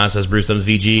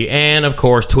 YouTube.com/BrewsTumsVG, and of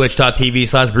course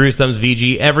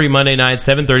Twitch.tv/BrewsTumsVG every Monday night,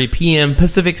 7:30 p.m.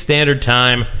 Pacific Standard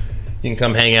Time. You can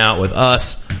come hang out with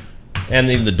us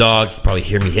and even the dog. You can probably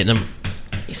hear me hitting him.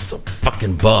 He's so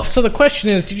fucking buff. So the question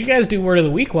is, did you guys do Word of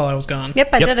the Week while I was gone? Yep,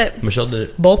 I did it. Michelle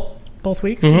did it. Both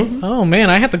weeks? Mm-hmm. Oh man,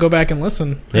 I have to go back and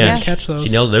listen. I didn't catch those. She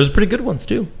nailed it. There was pretty good ones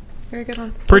too. Very good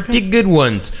one. Pretty good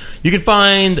ones. You can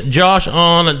find Josh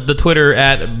on the Twitter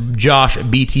at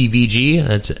JoshBTVG.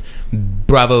 That's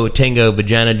Bravo Tango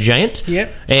Vagina Giant.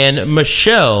 Yep. And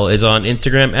Michelle is on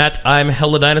Instagram at I'm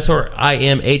Hella Dinosaur.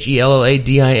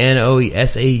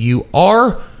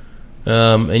 IMHELLADINOESAUR.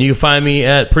 And you can find me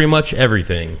at pretty much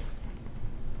everything.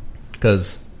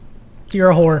 Because You're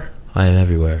a whore. I am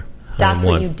everywhere. That's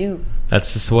what you do.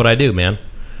 That's just what I do, man.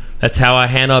 That's how I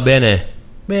handle bene.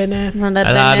 Bene.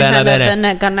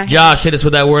 Josh, hit us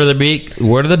with that word of the beak.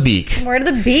 Word of the beak. Word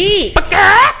of the beat.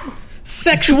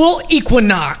 Sexual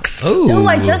equinox. Oh,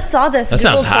 I just saw this. That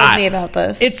Google sounds hot. told me about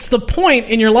this. It's the point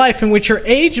in your life in which your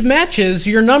age matches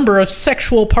your number of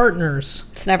sexual partners.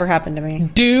 It's never happened to me.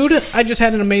 Dude, I just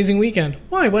had an amazing weekend.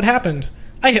 Why? What happened?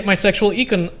 I hit my sexual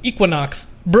equinox.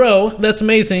 Bro, that's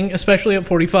amazing, especially at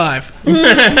 45.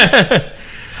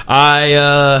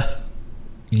 I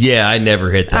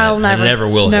never hit that. I'll never, I never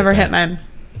will never hit hit mine.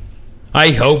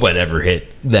 I hope I never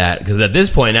hit that, because at this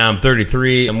point now I'm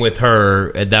 33. I'm with her,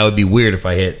 and that would be weird if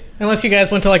I hit. Unless you guys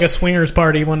went to like a swingers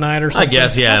party one night or something. I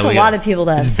guess, yeah. That's a lot of people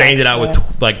that have just banged it out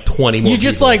with like 20 more You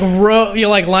just people.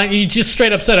 you just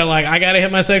straight up said it like, I gotta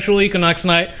hit my sexual equinox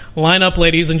tonight. Line up,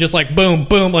 ladies, and just like boom,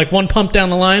 boom, like one pump down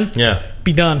the line. Yeah.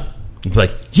 Be done. It's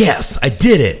like, yes, I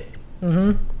did it.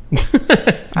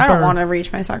 Mm-hmm. I don't want to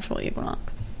reach my sexual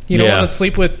equinox. You don't want to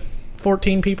sleep with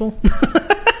 14 people?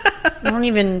 I don't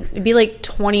even... It'd be like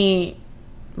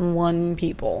 21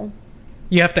 people.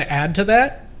 You have to add to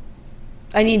that?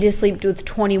 I need to sleep with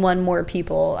 21 more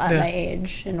people at my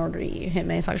age in order to hit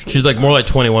my sexual She's equinox. like more like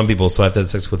 21 people, so I have to have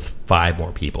sex with 5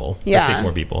 more people. Yeah. Or 6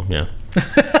 more people, yeah.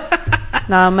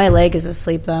 No, my leg is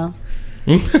asleep, though.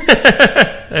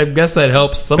 I guess that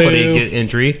helps somebody Boo. get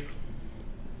injury.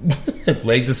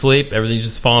 Legs asleep, everything's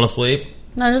just falling asleep.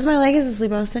 No, just my leg is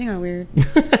asleep. I was sitting on weird.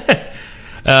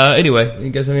 Anyway, you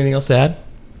guys have anything else to add?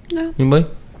 No. Anybody?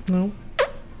 No.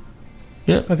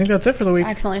 Yeah. I think that's it for the week.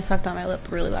 I accidentally sucked on my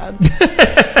lip really loud.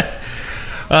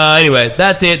 Anyway,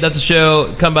 that's it. That's the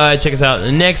show. Come by, check us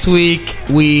out next week.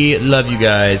 We love you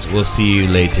guys. We'll see you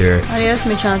later. Adios,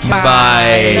 muchachos.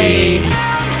 Bye.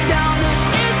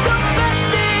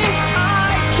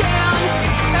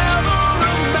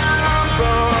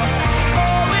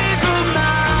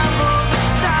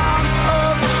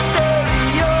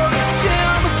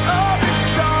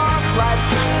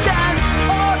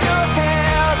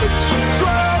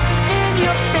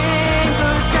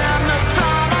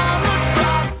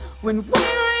 When